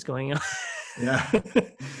hell is going on?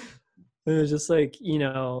 It was just like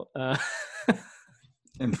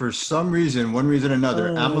and for some reason, one reason or another,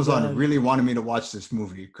 Amazon really wanted me to watch this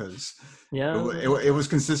movie because it was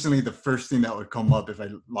consistently the first thing that would come up if I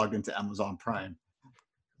logged into Amazon Prime.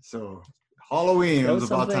 So Halloween was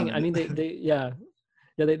about time. I mean, they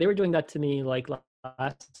were doing that to me like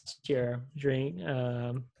last year during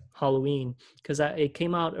Halloween, because it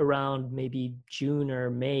came out around maybe June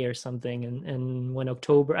or May or something, and when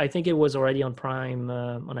October, I think it was already on Prime,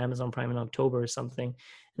 on Amazon Prime in October or something.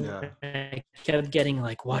 I kept getting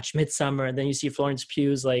like, watch Midsommar, and then you see Florence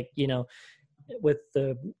Pugh's like with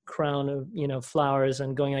the crown of flowers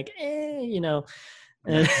and going like and,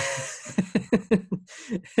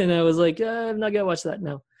 and I was like, I'm not gonna watch that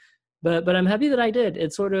now. but I'm happy that I did.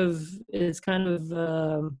 It's kind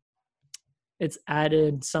of it's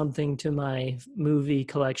added something to my movie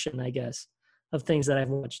collection, I guess, of things that I've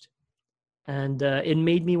watched, and it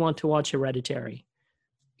made me want to watch Hereditary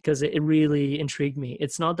because it really intrigued me.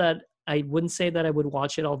 It's not that I wouldn't say that I would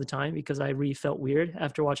watch it all the time because I really felt weird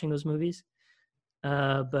after watching those movies.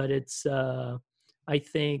 But it's I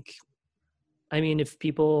think, I mean, if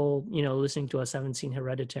people, listening to us haven't seen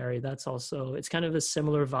Hereditary, that's also, it's kind of a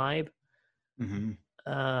similar vibe, Mm-hmm.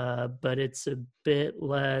 but it's a bit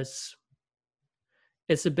less,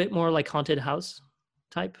 it's a bit more like haunted house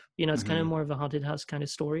type. It's kind of Mm-hmm. more of a haunted house kind of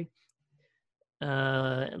story,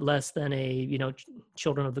 less than a,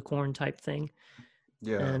 Children of the Corn type thing.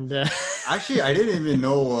 Yeah. And Actually, I didn't even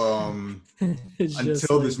know it's just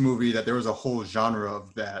until this like, movie that there was a whole genre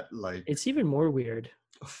of that, like it's even more weird.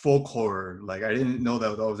 folk horror. Like I didn't know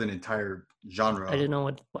that was an entire I genre. didn't know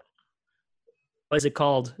what is it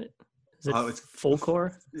called? Is it It's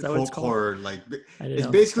folklore? Is that what it's folk called? horror. Like I don't it's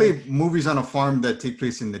know. basically movies on a farm that take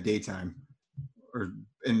place in the daytime or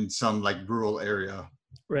in some like rural area,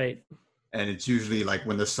 Right. and it's usually like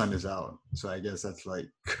when the sun is out. So I guess that's like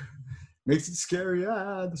makes it scary.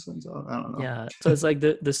 Ah, the sun's out. I don't know. Yeah. So it's like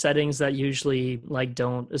the settings that usually like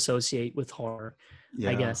don't associate with horror,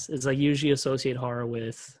 I Yeah, guess. It's like usually associate horror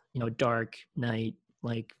with, dark night,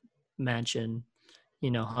 like mansion,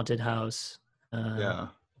 haunted house, uh, yeah,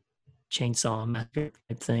 chainsaw massacre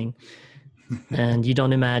type thing. And you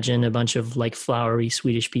don't imagine a bunch of like flowery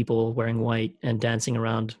Swedish people wearing white and dancing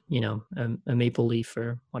around, a maple leaf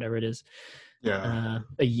or whatever it is, yeah,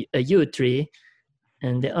 a yew tree,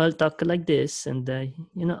 and they all talk like this, and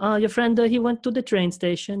oh, your friend, he went to the train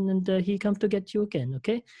station, and he come to get you again,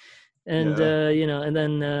 okay? And yeah. and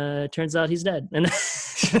then turns out he's dead, and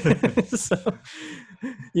so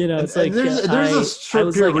And it's like there's a I short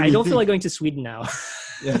was period like, when I you don't feel think like going to Sweden now.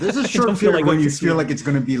 yeah, there's a I don't short feel period like when going you to feel like Sweden. it's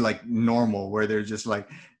gonna be like normal, where they're just like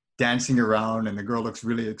dancing around and the girl looks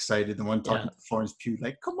really excited. The one Yeah. talking to Florence Pugh,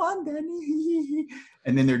 like, "Come on, Danny,"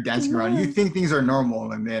 and then they're dancing Come around. You on. think things are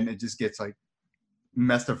normal, and then it just gets like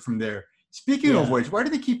messed up from there. Speaking of Yeah. which, why do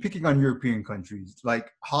they keep picking on European countries like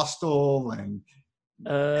Hostel and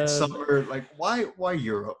Um, Midsommar? Like, why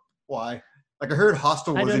Europe? Why? Like, I heard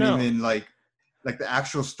Hostel I don't wasn't know. even like the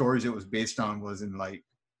actual stories it was based on wasn't like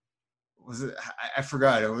was it I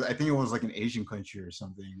forgot I think it was like an Asian country or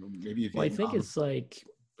something, maybe Well, I think Vietnam. it's like,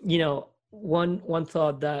 one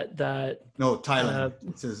thought that No, Thailand, uh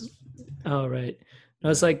it says. oh, right. No,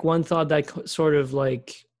 it's Yeah, like one thought that sort of like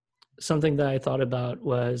something that I thought about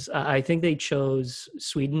was I think they chose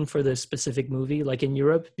Sweden for this specific movie, like in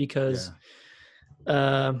Europe, because yeah.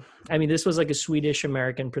 uh, I mean, this was like a Swedish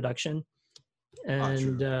American production,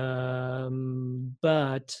 and True.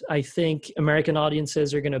 but I think American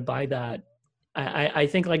audiences are going to buy that. I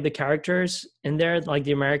think like the characters in there, like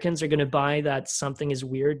the Americans are going to buy that something is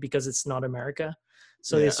weird because it's not America.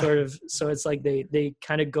 So they Yeah. sort of, so it's like they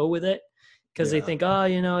kind of go with it because they Yeah, think,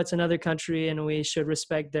 oh, it's another country and we should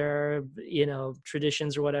respect their,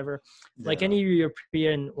 traditions or whatever. Like yeah, any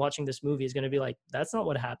European watching this movie is going to be like, that's not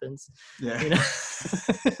what happens. yeah.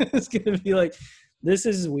 It's going to be like, this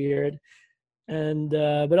is weird. And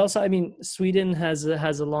but also, I mean, Sweden has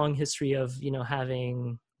a long history of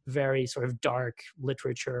having very sort of dark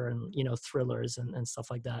literature and thrillers and stuff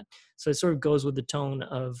like that. So it sort of goes with the tone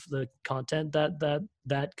of the content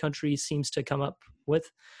that country seems to come up with.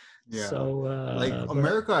 Yeah. So Like but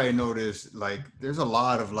America, I noticed like there's a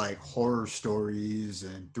lot of like horror stories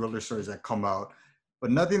and thriller stories that come out, but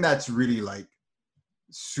nothing that's really like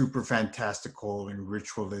super fantastical and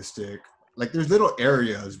ritualistic. Like there's little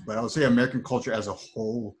areas, but I would say American culture as a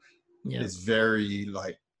whole yeah. is very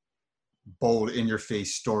like bold in your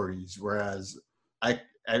face stories. Whereas I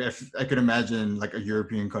could imagine like a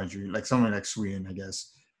European country, like somewhere like Sweden, I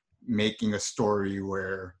guess, making a story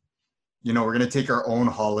where, we're gonna take our own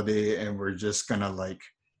holiday and we're just gonna like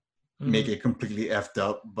make Mhm. it completely effed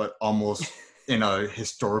up, but almost in a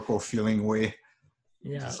historical feeling way.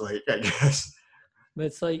 Yeah, Just like I guess. but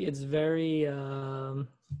it's like it's very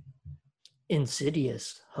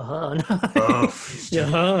insidious. Haha. Oh,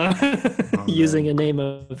 Yeah. oh Using man. a name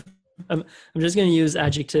of, I'm just going to use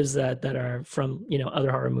adjectives that are from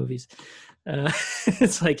other horror movies.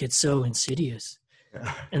 It's like it's so insidious,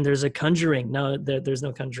 Yeah. and there's a conjuring. No, there's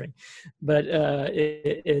no conjuring, but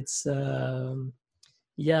it's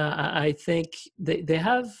yeah. I think they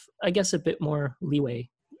have, I guess, a bit more leeway,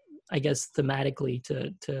 I guess, thematically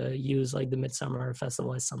to use like the Midsummer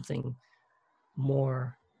Festival as something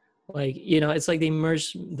more like, it's like they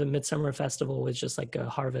merged the Midsummer Festival with just like a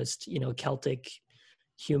harvest, Celtic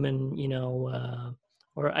human,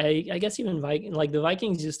 or I guess even like the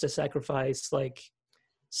Vikings used to sacrifice like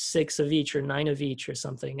 6 of each or 9 of each or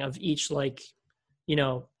something of each, like,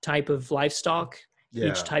 type of livestock, each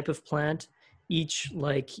Yeah. type of plant, each,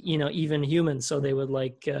 like, even humans. So they would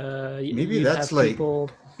like Maybe you'd that's have like people.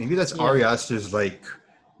 maybe that's Yeah. Ari Aster's like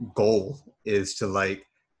goal, is to like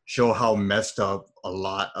show how messed up a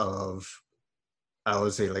lot of, I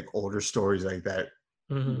would say, like older stories like that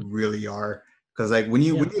Hmm. really are. Because like when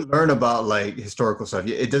you Yeah. learn about like historical stuff,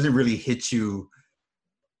 it doesn't really hit you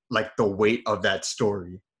like the weight of that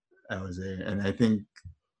story, I would say. And I think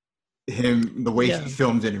the way he Yeah.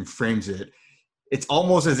 films it and frames it, it's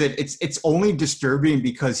almost as if it's only disturbing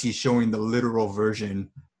because he's showing the literal version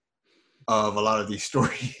of a lot of these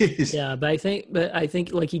stories. Yeah, but I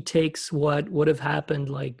think like he takes what would have happened,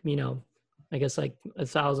 like, I guess like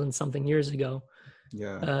 1,000 something years ago,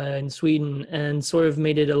 Yeah. in Sweden, and sort of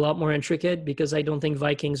made it a lot more intricate, because I don't think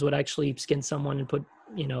Vikings would actually skin someone and put,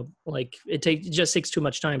 like it just takes too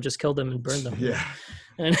much time, just kill them and burn them, Yeah.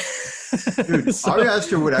 and Dude, Ari so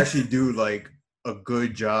Aster would actually do like a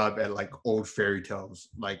good job at like old fairy tales.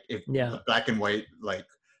 Like if yeah, the black and white, like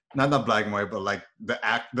not black and white, but like the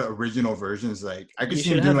original versions, like I could you see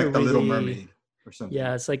should him doing have a like the Little really, Mermaid or something.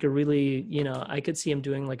 yeah, it's like a really, I could see him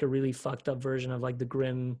doing like a really fucked up version of like the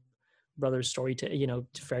Grimm brothers story,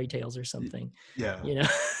 fairy tales or something. Yeah. you know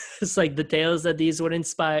it's like the tales that these would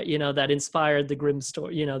inspire, that inspired the Grimm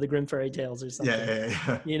story, the Grimm fairy tales or Yeah, something. yeah,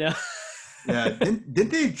 yeah. you know Yeah. Didn't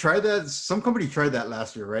they try that? Some company tried that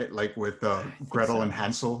last year, right? Like with I think Gretel and so.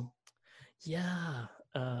 Hansel. Yeah.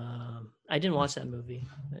 I didn't watch that movie.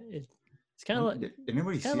 It's kind of like, Did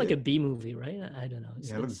anybody it's kind of see like a it? B movie, right? I don't know.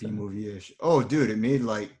 Yeah, it looked B movie-ish. Oh, dude, it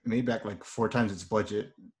made back like 4 times its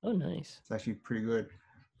budget. Oh, nice. It's actually pretty good.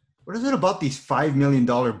 What is it about these $5 million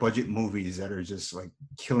budget movies that are just like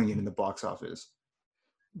killing it in the box office?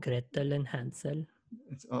 Gretel and Hansel.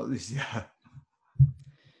 It's all these, yeah,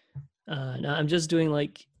 No, I'm just doing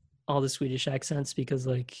like all the Swedish accents because,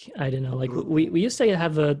 like, I don't know, like we used to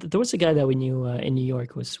have there was a guy that we knew in New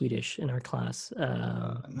York who was Swedish in our class.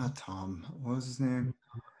 not Tom. What was his name?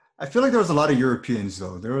 I feel like there was a lot of Europeans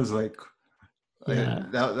though. There was like Yeah,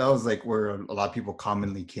 that was like where a lot of people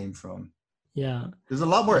commonly came from. yeah, There's a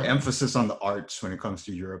lot more uh, emphasis on the arts when it comes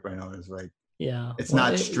to Europe. I know it's like yeah. it's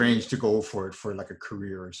Well, not strange to go for it for like a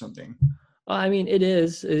career or something. I mean, it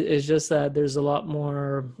is. It's just that there's a lot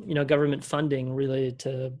more, government funding related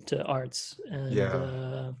to arts, and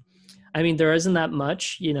Yeah, I mean, there isn't that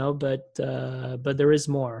much, but there is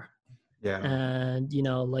more, yeah, and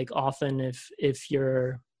like often if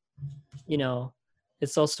you're, you know,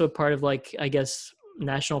 it's also a part of, like, I guess,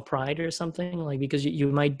 national pride or something, like, because you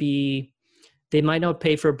might be, they might not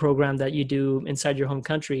pay for a program that you do inside your home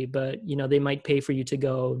country, but they might pay for you to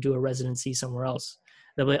go do a residency somewhere else.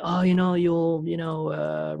 They'll be like, oh,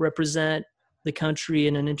 you'll represent the country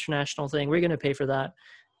in an international thing. We're going to pay for that,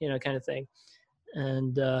 kind of thing.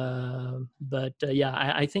 And but yeah,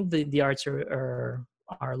 I think the arts are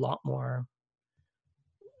a lot more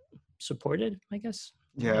supported, I guess.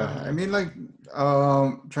 yeah. I Uh, mean, like,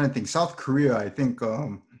 trying to think. South Korea. I think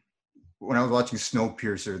when I was watching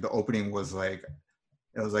Snowpiercer, the opening was like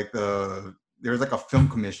it was like there was like a film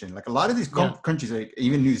commission. Like a lot of these yeah, countries, like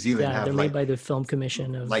even New Zealand, yeah, they're have made by the Film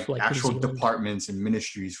Commission of, like, New actual Zealand. departments and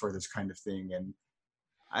ministries for this kind of thing. And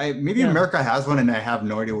I maybe Yeah, America has one, and I have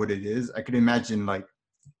no idea what it is. I could imagine like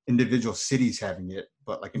individual cities having it,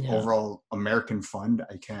 but like an yeah. overall American fund,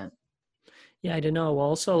 I can't Yeah, I don't know.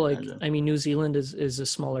 Also, like, imagine. I mean, New Zealand is a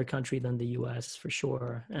smaller country than the U.S. for sure,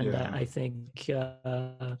 and Yeah, I think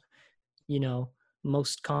you know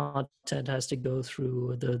most content has to go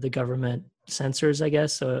through the government censors, I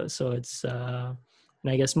guess. So it's and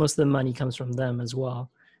I guess most of the money comes from them as well.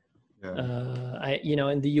 yeah,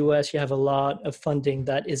 In the U.S. you have a lot of funding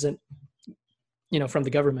that isn't from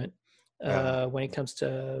the government yeah, when it comes to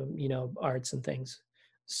arts and things.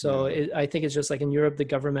 So yeah, I think it's just like in Europe, the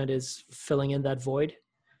government is filling in that void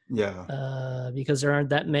yeah, because there aren't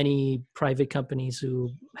that many private companies who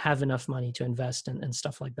have enough money to invest and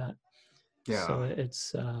stuff like that. So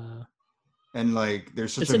yeah. And like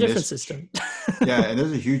there's such it's a a different system. yeah, and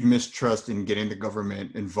there's a huge mistrust in getting the government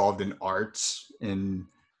involved in arts in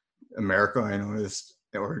America. I noticed,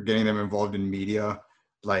 or getting them involved in media.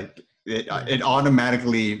 Like Yeah, it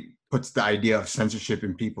automatically puts the idea of censorship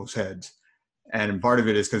in people's heads. And part of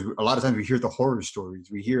it is because a lot of times we hear the horror stories.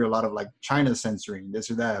 We hear a lot of like China censoring this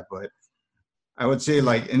or that. But I would say yeah.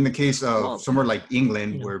 like in the case of Well, somewhere like you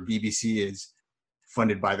England know, where BBC is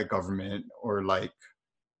funded by the government, or like,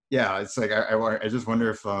 yeah, it's like I just wonder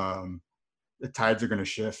if the tides are going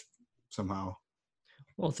to shift somehow.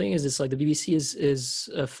 Well, the thing is, it's like the BBC is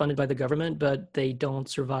funded by the government, but they don't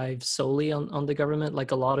survive solely on the government.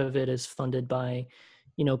 Like a lot of it is funded by,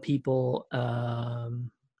 people.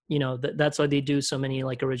 That's why they do so many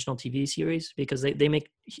like original TV series, because they make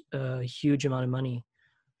a huge amount of money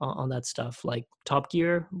on that stuff. Like Top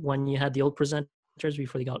Gear, when you had the old presenters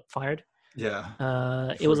before they got fired, Yeah.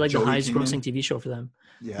 it was Before like the Joey highest came grossing in. TV show for them.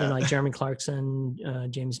 Yeah. Like Jeremy Clarkson,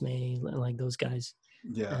 James May, like those guys.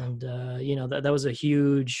 Yeah. And that was a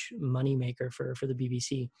huge money maker for the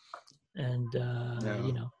BBC. And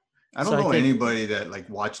Yeah. I so don't I know think, anybody that like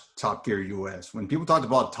watched Top Gear US. When people talked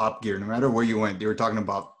about Top Gear, no matter where you went, they were talking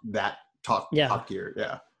about that yeah, Top Gear.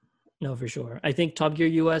 Yeah. no, for sure. I think Top Gear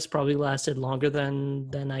US probably lasted longer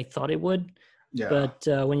than I thought it would. Yeah. But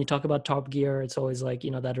when you talk about Top Gear, it's always like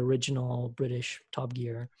that original British Top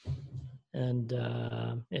Gear. And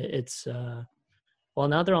it's well,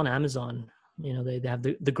 now they're on Amazon. They have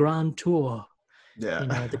the Grand Tour.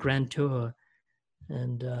 Yeah. The Grand Tour.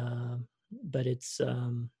 And but it's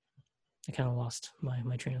I kind of lost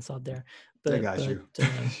my train of thought there. I But got you.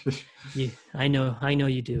 I know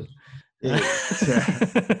you do. Yeah.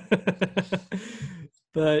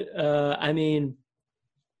 But I mean,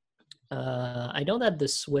 I know that the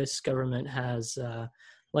Swiss government has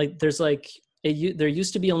like there's like there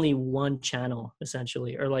used to be only one channel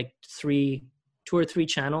essentially, or like two or three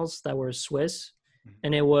channels that were Swiss,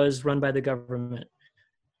 and it was run by the government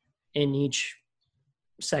in each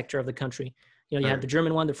sector of the country. You had the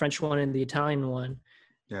German one, the French one, and the Italian one.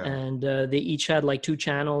 Yeah. And they each had like two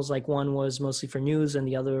channels. Like one was mostly for news and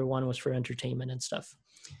the other one was for entertainment and stuff.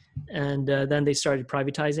 And then they started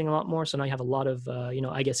privatizing a lot more. So now you have a lot of,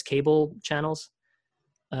 I guess cable channels.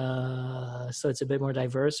 So it's a bit more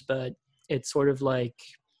diverse, but it's sort of like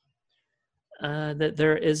that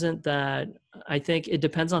there isn't that. I think it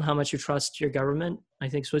depends on how much you trust your government. I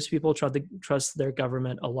think Swiss people trust their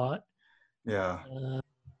government a lot. Yeah.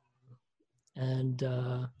 And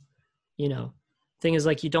thing is,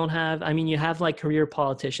 like, you don't have, I mean, you have like career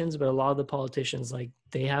politicians, but a lot of the politicians, like,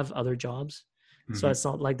 they have other jobs. Mm-hmm. So it's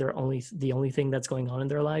not like they're the only thing that's going on in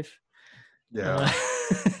their life. Yeah.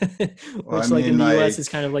 Which, like, in the US is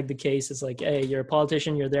kind of like the case. It's like, hey, you're a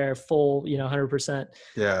politician, you're there full, 100%.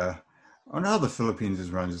 Yeah. I wonder how the Philippines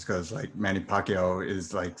is run, just because like Manny Pacquiao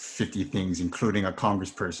is like 50 things, including a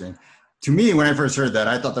congressperson. To me, when I first heard that,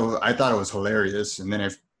 I thought it was hilarious. And then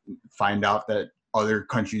I find out that other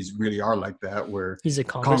countries really are like that, where he's a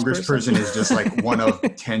congressperson is just like one of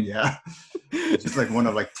 10. Yeah. It's just like one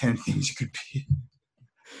of like 10 things you could be.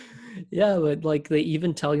 Yeah, but like they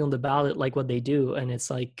even tell you on the ballot like what they do, and it's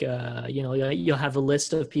like you'll have a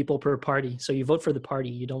list of people per party. So you vote for the party,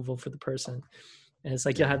 you don't vote for the person. And it's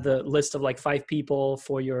like you'll have the list of like 5 people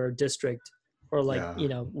for your district, or like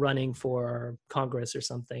running for Congress or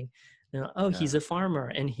something. He's a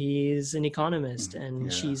farmer and he's an economist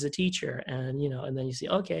and she's a teacher, and and then you see,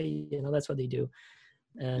 okay, that's what they do.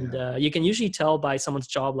 And you can usually tell by someone's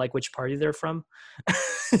job like which party they're from.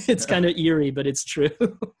 It's kind of eerie, but it's true.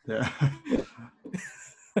 Yeah.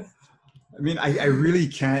 I mean, I really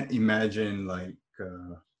can't imagine, like,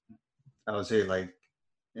 I would say, like,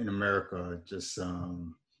 in America, just,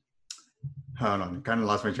 hold on, kind of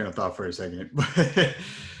lost my train of thought for a second. But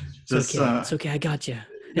just, it's okay, I got you.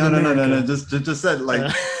 No. Just that, like,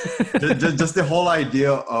 just the whole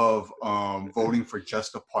idea of voting for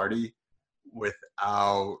just a party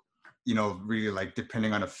without, really like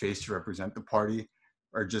depending on a face to represent the party,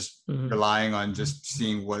 or just relying on just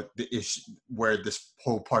seeing what the issue, where this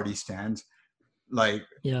whole party stands. Like,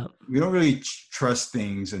 we don't really trust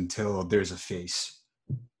things until there's a face.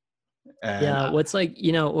 And what's like,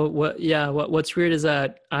 what's weird is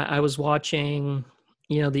that I was watching,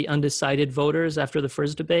 the undecided voters after the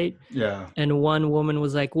first debate. Yeah. And one woman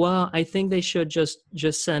was like, well, I think they should just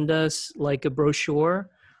send us like a brochure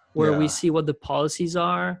where we see what the policies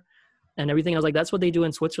are and everything. I was like, that's what they do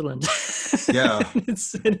in Switzerland. Yeah.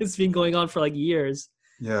 It's been going on for like years.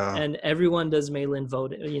 Yeah. And everyone does mail-in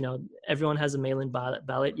vote. Everyone has a mail-in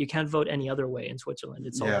ballot. You can't vote any other way in Switzerland.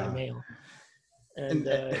 It's all by mail. And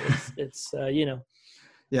it's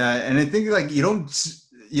Yeah, and I think like you don't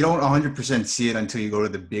 100% see it until you go to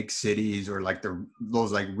the big cities, or like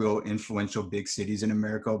those like real influential big cities in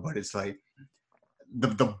America. But it's like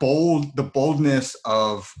the boldness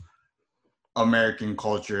of American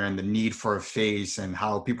culture and the need for a face and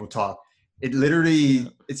how people talk. It's literally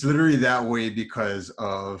that way because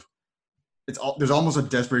of there's almost a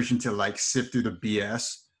desperation to like sift through the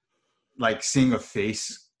BS. Like seeing a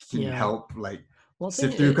face can help like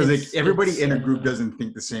sift through, because like everybody in a group doesn't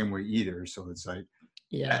think the same way either. So it's like,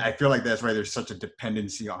 I feel like that's why there's such a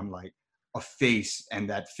dependency on like a face, and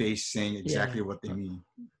that face saying Yeah. exactly what they mean.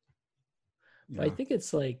 But I think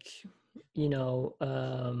it's like, you know,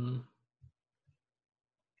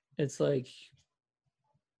 it's like,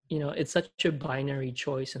 you know, it's such a binary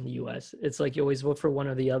choice in the US. It's like you always vote for one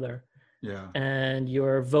or the other. Yeah. And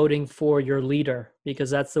you're voting for your leader because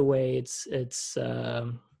that's the way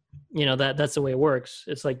you know, that's the way it works.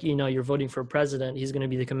 It's like, you know, you're voting for a president. He's going to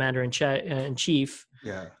be the commander in chief.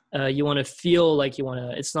 Yeah. You want to feel like you want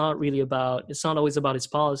to, it's not always about his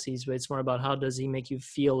policies, but it's more about how does he make you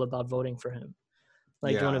feel about voting for him.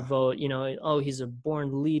 Like, you want to vote, you know, oh, he's a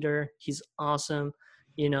born leader. He's awesome.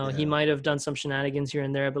 You know, he might have done some shenanigans here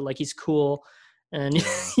and there, but like, he's cool. And,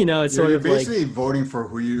 you know, it's you're sort of basically like voting for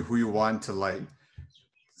who you want to like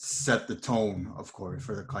set the tone, of course,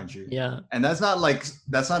 for the country. Yeah. And that's not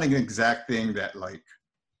an exact thing that like,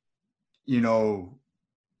 you know,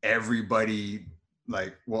 everybody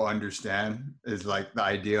like will understand, is like the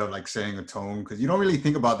idea of like setting a tone, because you don't really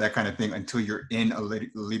think about that kind of thing until you're in a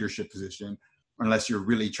leadership position, unless you're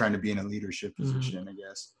really trying to be in a leadership position, I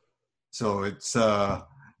guess. So it's I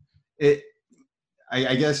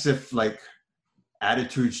guess if like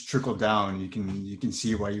attitudes trickle down, you can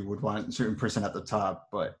see why you would want a certain person at the top,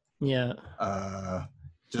 but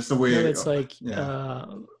just the way it's like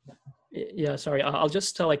sorry, I'll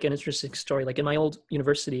just tell like an interesting story. Like in my old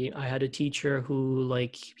university, I had a teacher who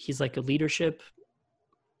like, he's like a leadership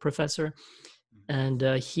professor, and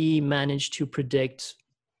he managed to predict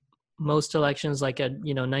most elections, like at,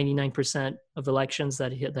 you know, 99% of elections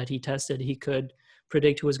that he tested, he could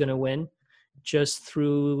predict who was going to win just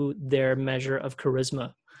through their measure of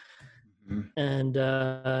charisma. And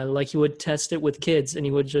like he would test it with kids, and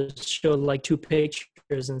he would just show like two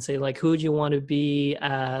pictures and say like, who do you want to be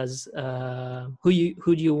as who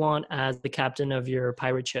do you want as the captain of your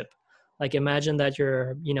pirate ship? Like, imagine that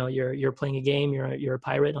you're playing a game, you're a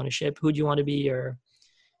pirate on a ship. Who do you want to be who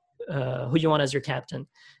do you want as your captain?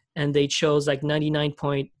 And they chose like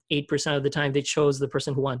 99.8% of the time, they chose the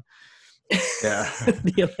person who won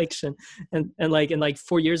the election. And like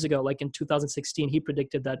 4 years ago, like in 2016, he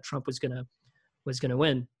predicted that Trump was gonna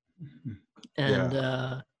win.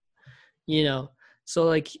 And you know, so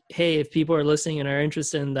like, hey, if people are listening and are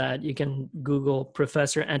interested in that, you can Google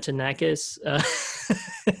Professor Antonakis.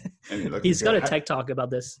 He's got a tech talk about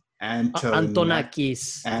this.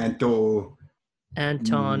 Antonakis.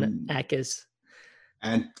 Antonakis.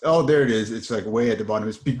 And oh, there it is. It's like way at the bottom.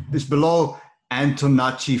 It's below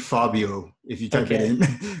Antonacci Fabio. If you type it in,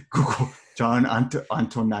 Google John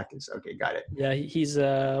Antonakis. Okay, got it. Yeah, he's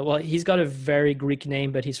he's got a very Greek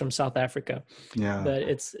name, but he's from South Africa. Yeah, but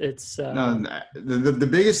it's no. The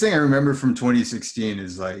biggest thing I remember from 2016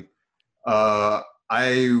 is like, I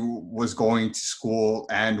was going to school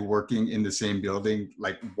and working in the same building.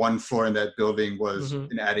 Like one floor in that building was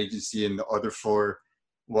an ad agency, and the other floor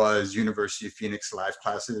was University of Phoenix live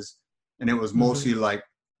classes. And it was mostly like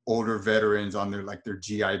older veterans on their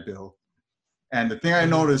GI Bill. And the thing I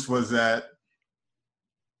noticed was that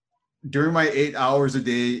during my 8 hours a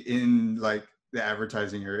day in like the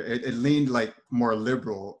advertising area, it leaned like more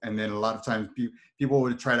liberal. And then a lot of times people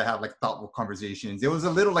would try to have like thoughtful conversations. It was a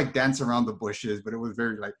little like dance around the bushes, but it was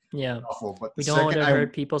very like awful. But we don't want to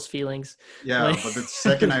hurt people's feelings. Yeah, but the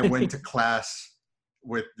second I went to class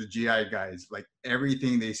with the GI guys, like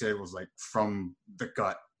everything they said was like from the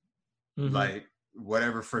gut, like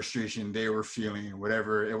whatever frustration they were feeling,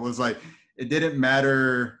 whatever it was, like it didn't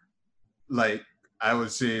matter, like I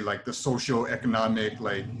would say like the socio-economic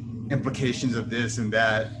like implications of this and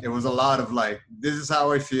that. It was a lot of like, this is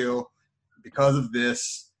how I feel because of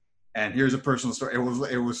this, and here's a personal story.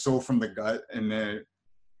 It was so from the gut. And then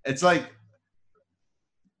it's like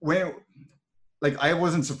I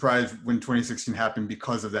wasn't surprised when 2016 happened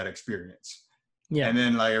because of that experience. Yeah. And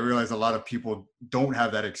then like I realized a lot of people don't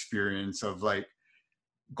have that experience of like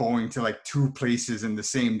going to like two places in the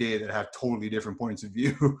same day that have totally different points of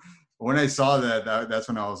view. When I saw that's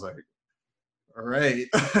when I was like, all right.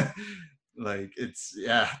 Like it's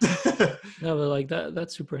No, but like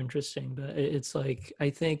that's super interesting. But it's like, I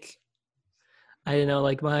think, I don't know,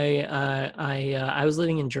 like I was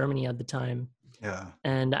living in Germany at the time. Yeah.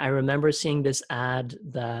 And I remember seeing this ad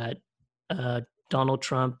that Donald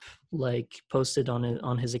Trump like posted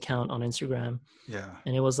on his account on Instagram. Yeah.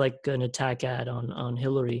 And it was like an attack ad on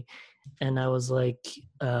Hillary. And I was like,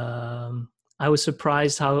 I was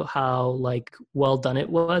surprised how like well done it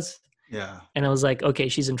was. Yeah. And I was like, okay,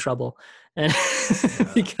 she's in trouble. And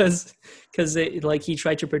because like he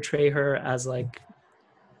tried to portray her as like,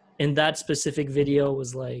 in that specific video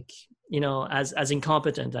was like, you know, as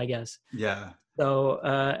incompetent, I guess. Yeah. So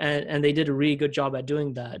and they did a really good job at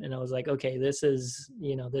doing that, and I was like, okay, this is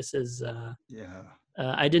Yeah.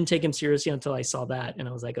 I didn't take him seriously until I saw that, and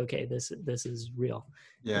I was like, okay, this is real.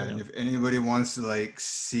 Yeah, and if anybody wants to like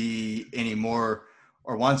see any more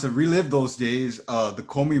or wants to relive those days, the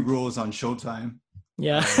Comey Rules on Showtime.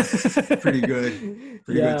 Yeah. Pretty good,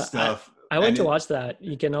 pretty good Yeah, stuff. I went And to watch that.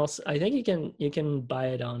 You can also, I think you can buy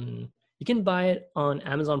it on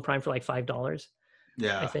Amazon Prime for like $5. I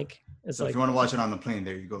yeah. think it's So if like, you want to watch it on the plane,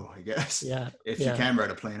 there you go, I guess. yeah, If you yeah. can ride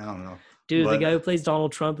a plane, I don't know. Dude, the But guy who plays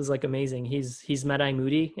Donald Trump is like amazing. He's Mad-Eye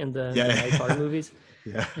Moody in the yeah, Harry Potter movies.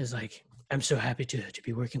 yeah, He's like, I'm so happy to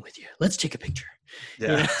be working with you. Let's take a picture. yeah.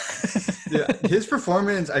 You know? Yeah. His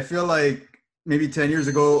performance, I feel like maybe 10 years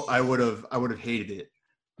ago, I would have hated it,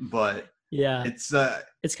 but Yeah,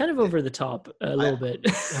 it's kind of over the top a little bit.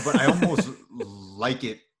 but I almost like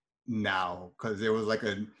it now because it was like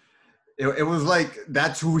it was like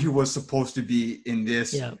that's who he was supposed to be in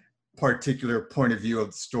this Yeah, particular point of view of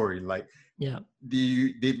the story. Like yeah,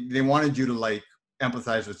 they wanted you to like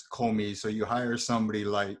empathize with Comey, so you hire somebody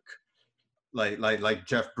like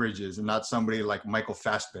Jeff Bridges and not somebody like Michael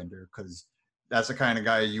Fassbender, because that's the kind of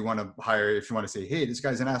guy you want to hire if you want to say, hey, this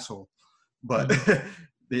guy's an asshole. But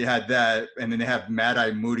they had that, and then they have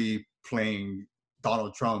Mad-Eye Moody playing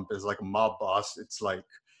Donald Trump as like a mob boss. It's like,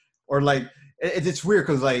 or like, it's weird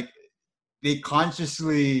because like they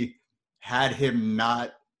consciously had him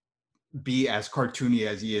not be as cartoony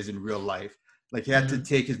as he is in real life. Like he had to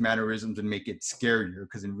take his mannerisms and make it scarier,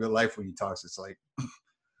 because in real life when he talks, it's like,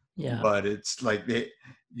 yeah. But it's like they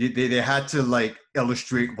had to like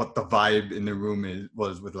illustrate what the vibe in the room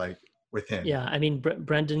was with him. Yeah, I mean,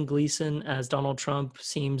 Brendan Gleeson as Donald Trump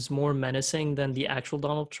seems more menacing than the actual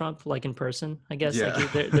Donald Trump, like in person. I guess Yeah.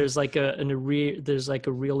 like there's like a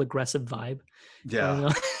real aggressive vibe going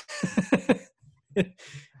on.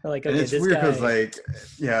 Like, okay, and it's this weird because guy, like,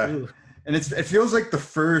 yeah, ooh. And it feels like the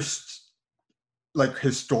first like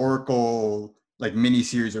historical like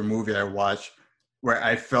miniseries or movie I watched where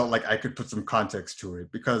I felt like I could put some context to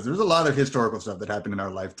it, because there's a lot of historical stuff that happened in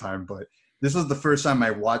our lifetime, but this was the first time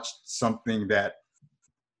I watched something that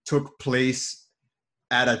took place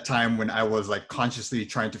at a time when I was like consciously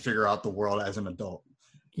trying to figure out the world as an adult.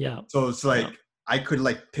 Yeah. So it's like I could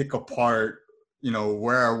like pick apart,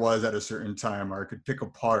 where I was at a certain time, or I could pick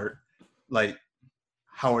apart like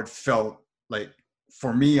how it felt like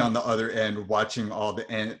for me on the other end, watching all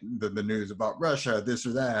the news about Russia, this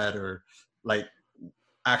or that, or like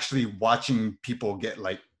actually watching people get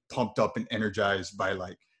like pumped up and energized by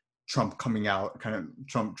like Trump coming out, kind of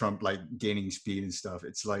Trump like gaining speed and stuff.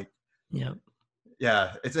 It's like,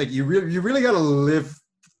 it's like you really got to live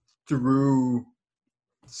through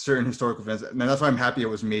certain historical events, and that's why I'm happy it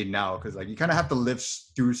was made now, because like you kind of have to live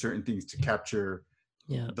through certain things to capture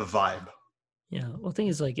the vibe. Yeah, well, the thing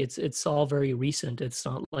is, like, it's all very recent. It's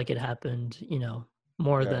not like it happened,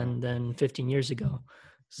 more than 15 years ago.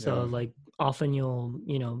 So, like, often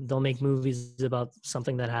they'll make movies about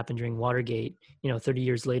something that happened during Watergate, 30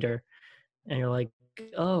 years later, and you're like,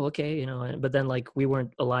 oh, okay, but then like we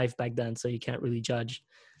weren't alive back then, so you can't really judge,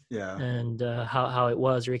 and how it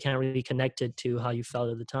was, or you can't really connect it to how you felt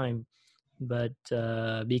at the time, but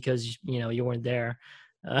because you weren't there.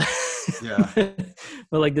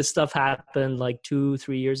 But like this stuff happened like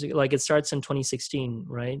 2-3 years ago. Like it starts in 2016,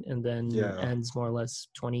 right? And then ends more or less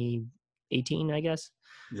 2018, I guess.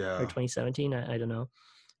 Or 2017, I don't know.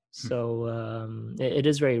 So it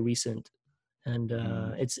is very recent, and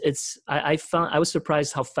I was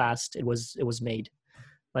surprised how fast it was made.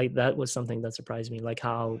 Like that was something that surprised me, like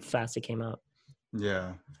how fast it came out.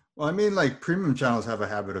 Yeah. Well, I mean, like premium channels have a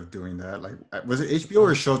habit of doing that. Like, was it HBO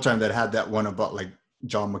or Showtime that had that one about like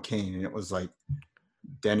John McCain, and it was like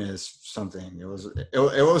Dennis something. It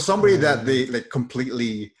was somebody that they like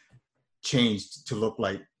completely changed to look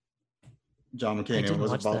like John McCain.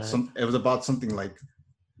 It was about something like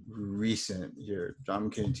recent here. John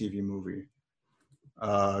McCain TV movie.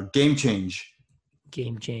 Game Change.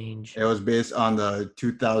 Game Change. It was based on the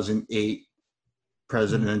 2008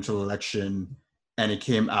 presidential election, and it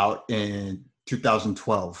came out in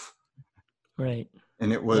 2012. Right.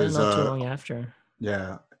 And it was not too long after.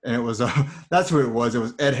 Yeah. And it was that's who it was. It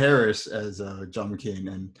was Ed Harris as John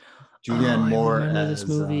McCain and Julianne Moore I remember as this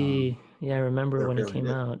movie. I remember Sarah when Palin. It came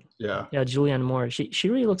out. Yeah. Yeah, Julianne Moore. She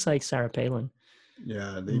really looks like Sarah Palin.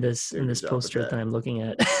 Yeah, in this poster that I'm looking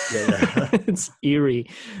at. Yeah. It's eerie,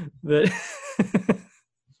 but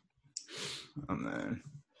oh man.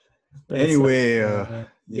 But anyway,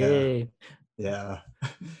 yay. Yeah.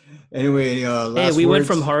 Anyway, Hey, last we went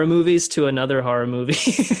from words. horror movies to another horror movie.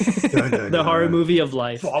 Dun, dun, The horror dun. movie of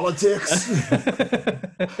life. Politics.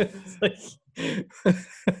 It's like,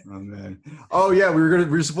 Oh man. Oh yeah, we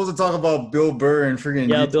were supposed to talk about Bill Burr and freaking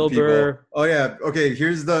yeah, YouTube Bill people. Burr. Oh yeah. Okay.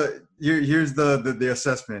 Here's the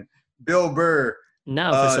assessment. Bill Burr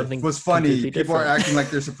Now for something was funny. completely People are different. acting like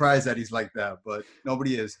they're surprised that he's like that, but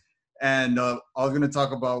nobody is. And I was gonna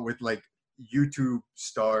talk about with like YouTube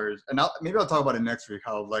stars, and maybe I'll talk about it next week.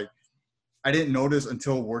 How like I didn't notice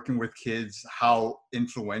until working with kids how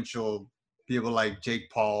influential people like Jake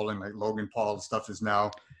Paul and like Logan Paul and stuff is now,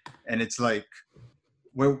 and it's like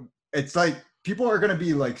it's like people are gonna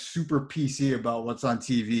be like super PC about what's on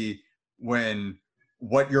TV when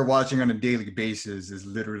what you're watching on a daily basis is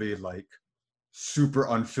literally like super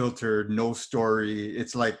unfiltered, no story.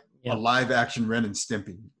 It's like a Yeah. live action Ren and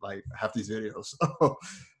Stimpy, like half these videos.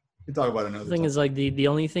 So we can talk about The another thing time. is like the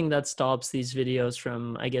only thing that stops these videos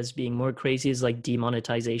from, I guess, being more crazy is like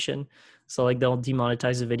demonetization. So like they'll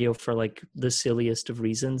demonetize a video for like the silliest of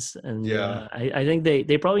reasons, and Yeah, I think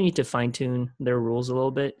they probably need to fine tune their rules a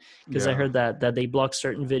little bit, because I yeah, heard that they block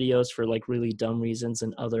certain videos for like really dumb reasons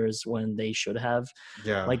and others when they should have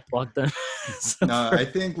yeah. like blocked them. So No, I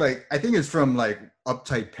think it's from like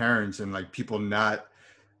uptight parents and like people not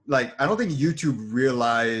like I don't think YouTube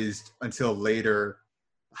realized until later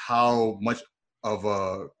how much of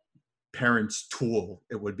a parent's tool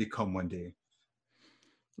it would become one day.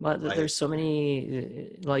 But Like there's so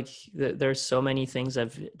many like there's so many things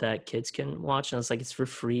that kids can watch, and it's like it's for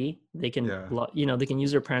free. They can yeah, they can use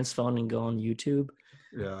their parents' phone and go on YouTube.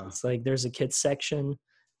 yeah, It's like there's a kids section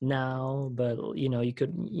now, but you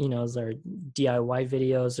could there are DIY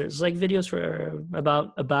videos. There's like videos for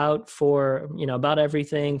about for about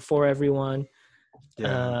everything for everyone.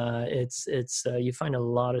 yeah, It's you find a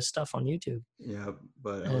lot of stuff on YouTube, yeah.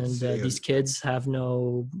 But I would and say these kids have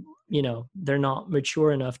no, they're not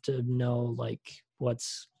mature enough to know like yeah,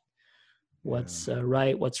 what's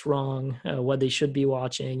right, what's wrong, what they should be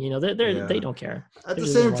watching. They yeah. don't care. At They're the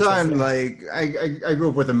just gonna same watch what's time, there. like I grew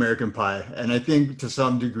up with American Pie, and I think to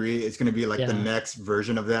some degree it's going to be like the Yeah, next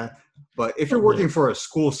version of that. But if you're probably. working for a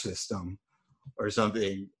school system or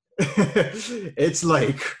something, it's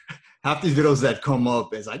like half these videos that come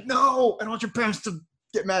up is like, no, I don't want your parents to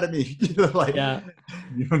get mad at me. Like, Yeah,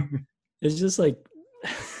 you know, it's just like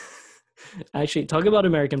actually talk about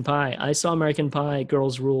American Pie. I saw American Pie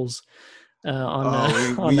Girls Rules on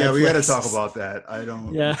oh, on we got to talk Netflix. about that. I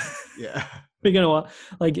don't, Yeah. yeah, We're gonna watch.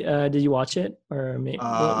 Like, did you watch it, or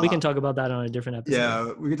well, we uh, can talk about that on a different episode.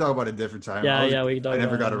 yeah. We can talk about it a different time. Yeah, we can I talk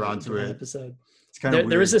never about it got on a around to different it. episode. It's kind of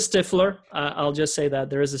There is weird. a Stifler. I'll just say that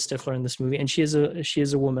there is a Stifler in this movie, and she is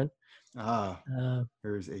a woman. Ah, Uh,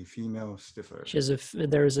 there's a female stifler.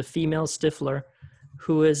 there is a female Stifler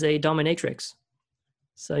who is a dominatrix.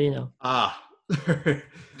 So Ah.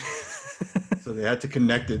 So they had to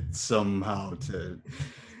connect it somehow to a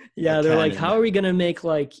Yeah, they're like, canon. how are we gonna make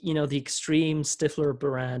like the extreme Stifler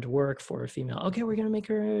brand work for a female? Okay, we're gonna make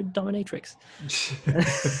her a dominatrix.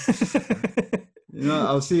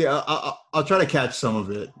 I'll see. I'll try to catch some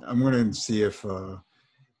of it. I'm going to see if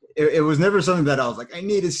it was never something that I was like, I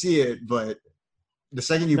need to see it. But the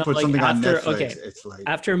second you No, put like something on after Netflix, it's like,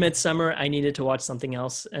 after Midsummer, I needed to watch something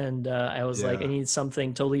else, and I was like, I yeah, need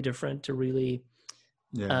something totally different to really,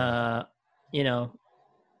 yeah, uh, you know,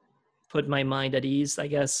 put my mind at ease, I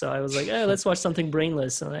guess. So I was like, oh, let's watch something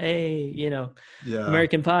brainless. And hey, yeah,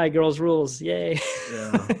 American Pie, Girls Rules, yay!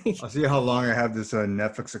 yeah. I'll see how long I have this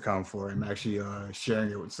Netflix account for. I'm actually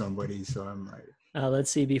sharing it with somebody, so I'm like, Let's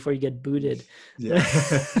see before you get booted. yeah.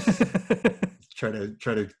 try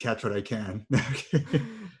to catch what I can.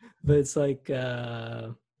 But it's like,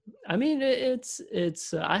 I mean,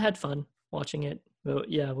 it's. I had fun watching it, but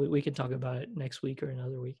yeah, we can talk about it next week or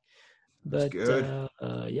another week. That's But good.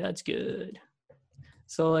 yeah, it's good.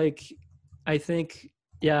 So like, I think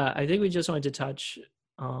I think we just wanted to touch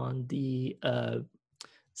on the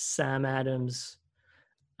Sam Adams,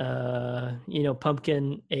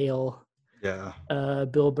 pumpkin ale, Yeah.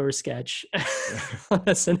 Bill Burr sketch Yeah. on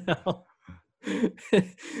SNL.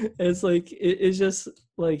 It's like it's just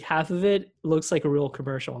like half of it looks like a real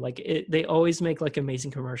commercial. Like they always make like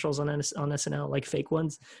amazing commercials on SNL, like fake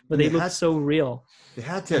ones, but And they look so real. they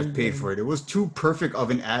had to have And paid for it. It was too perfect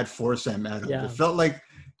of an ad for Sam Adams. It yeah, felt like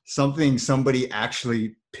something somebody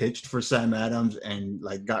actually pitched for Sam Adams and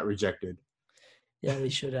like got rejected. yeah, they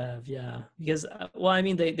should have. Yeah, because well, I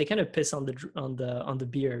mean, they kind of piss on the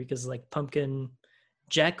beer, because like pumpkin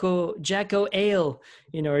Jacko Ale,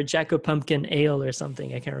 or Jacko Pumpkin Ale or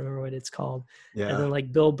something. I can't remember what it's called. And Yeah. then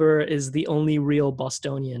like Bill Burr is the only real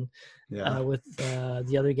Bostonian Yeah. with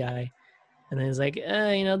the other guy. And then he's like, you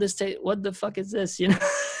know, what the fuck is this? You know,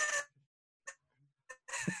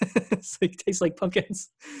 it's like, it tastes like pumpkins.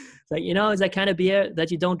 It's like, you know, it's that kind of beer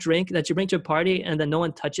that you don't drink, that you bring to a party and then no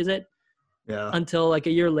one touches it Yeah. until like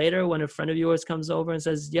a year later when a friend of yours comes over and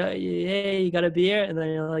says, yeah, hey, you got a beer? And then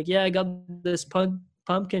you're like, yeah, I got this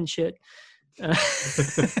pumpkin shit.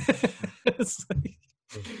 It's like,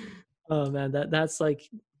 oh man, that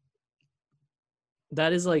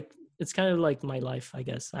is like, it's kind of like my life, I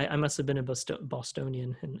guess. I must have been a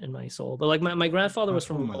Bostonian in my soul. But like my grandfather was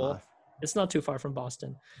from Lowell. It's not too far from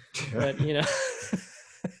Boston. But, you know,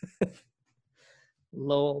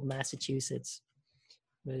 Lowell, Massachusetts.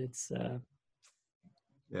 But it's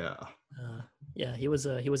yeah, he was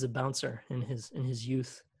a bouncer in his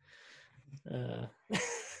youth.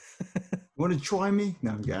 Want to try me?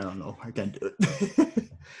 No, I don't know. I can't do it.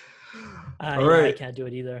 All right. I can't do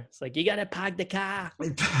it either. It's like, you gotta park the car.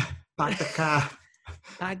 Park the car.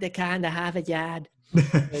 Park the car in the Harvard yard.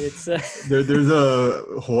 It's there's a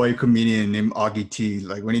Hawaii comedian named Augie T.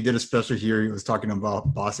 Like when he did a special here, he was talking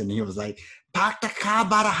about Boston. He was like, "Park the car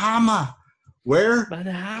by the hammer." Where? By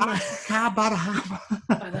the hammer. Park the car by the hammer.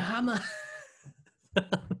 By the hammer.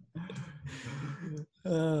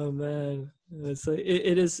 Oh man, it's like,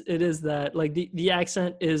 it is that, like, the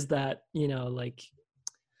accent is that, you know, like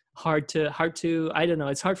hard to I don't know,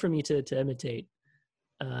 it's hard for me to imitate.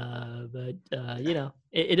 But you know,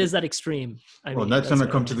 it is that extreme. Well, next time I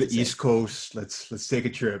come to the East Coast, let's take a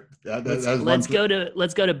trip. Let's go to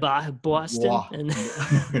Boston and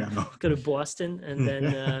go to Boston, and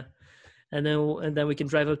then and then we can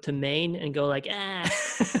drive up to Maine and go like,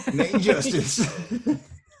 Maine justice.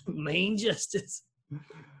 Maine justice.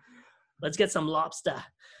 Let's get some lobster.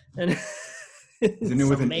 And isn't it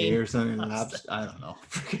with an A or something? Lobster? I don't know.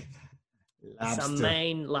 Lobster. Some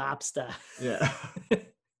Maine lobster. Yeah.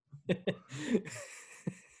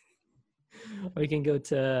 Or you can go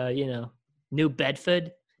to, you know, New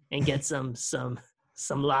Bedford and get some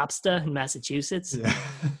lobster in Massachusetts. Yeah.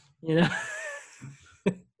 You know.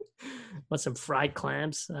 Want some fried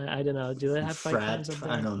clams? I don't know. Do they have fried clams up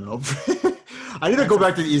there? I don't know. I need to go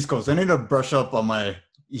back to the East Coast. I need to brush up on my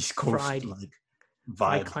East Coast vibe.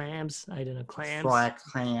 Fried clams. I don't know. Clams. Fried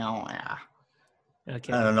clam. Yeah.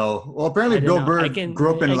 Okay. I don't know. Well, apparently Bill Burr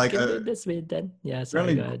grew up in like a. This bit then. Yeah.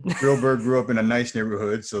 Apparently, Bill Burr grew up in a nice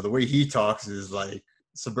neighborhood, so the way he talks is like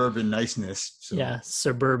suburban niceness. So yeah,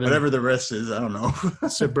 suburban. Whatever the rest is, I don't know.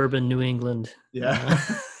 Suburban New England. Yeah.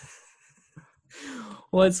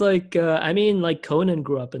 Well, it's like I mean, like Conan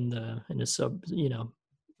grew up in the you know,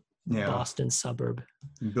 Boston suburb.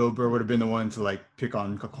 Bill Burr would have been the one to like pick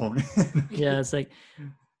on Conan. Yeah, it's like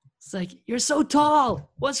you're so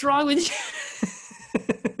tall. What's wrong with you?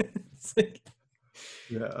 It's like,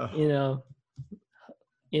 yeah, you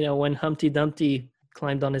know, when Humpty Dumpty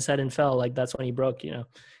climbed on his head and fell, like that's when he broke. You know,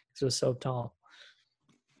 he was so tall.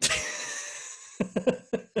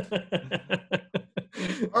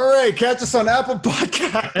 All right, catch us on Apple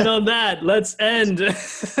Podcast. And on that, let's end.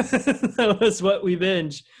 That was what we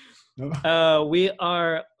binge. We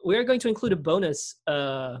are going to include a bonus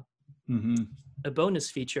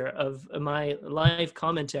feature of my live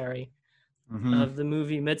commentary of the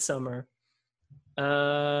movie Midsommar.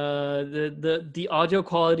 The audio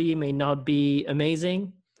quality may not be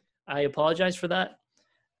amazing. I apologize for that.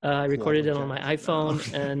 I recorded it on my iPhone,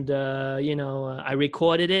 and you know, I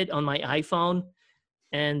recorded it on my iPhone,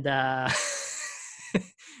 and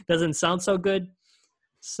doesn't sound so good.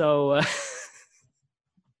 So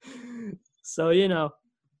so you know,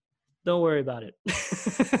 don't worry about it.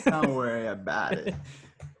 Don't worry about it.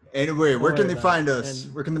 Anyway, where can they find us?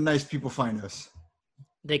 Where can the nice people find us?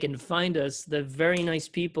 They can find us, the very nice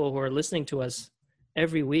people who are listening to us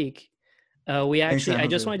every week. I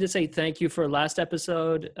just wanted to say thank you for last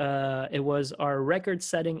episode. It was our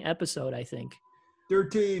record-setting episode, I think.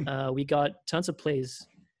 13. We got tons of plays.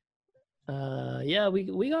 Yeah,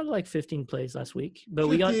 we got like 15 plays last week, but 15.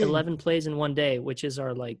 We got 11 plays in one day, which is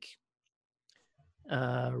our like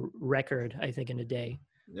record, I think, in a day.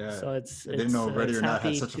 Yeah. So I didn't know Ready or Not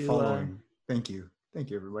had such a following. Thank you,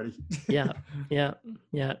 everybody. Yeah.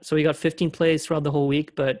 So we got 15 plays throughout the whole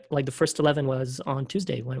week, but like the first 11 was on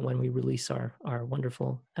Tuesday when we release our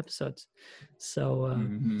wonderful episodes. So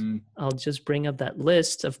I'll just bring up that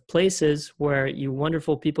list of places where you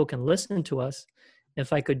wonderful people can listen to us.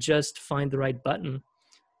 If I could just find the right button.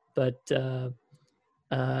 But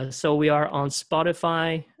so we are on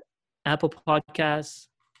Spotify, Apple Podcasts,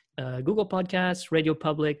 Google Podcasts, Radio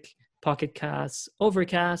Public, Pocket Casts,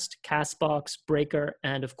 Overcast, Castbox, Breaker,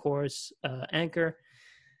 and of course, Anchor.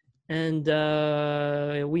 And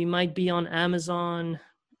we might be on Amazon.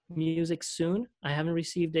 music soon. I haven't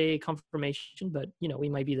received a confirmation, but we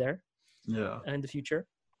might be there in the future.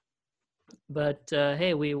 But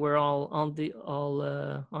hey, we're all on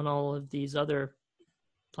on all of these other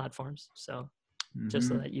platforms, so just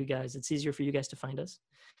so that it's easier for you guys to find us.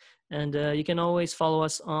 And you can always follow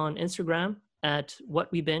us on Instagram at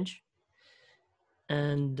What We Binge.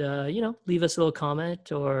 And, leave us a little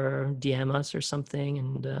comment or DM us or something,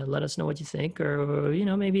 and let us know what you think. Or,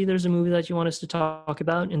 maybe there's a movie that you want us to talk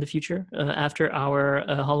about in the future after our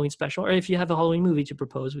Halloween special. Or if you have a Halloween movie to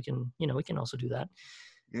propose, we can also do that.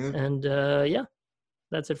 Yeah. And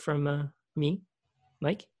that's it from me,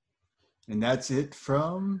 Mike. And that's it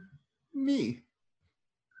from me.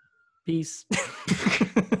 Peace.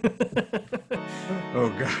 Oh,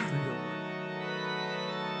 God.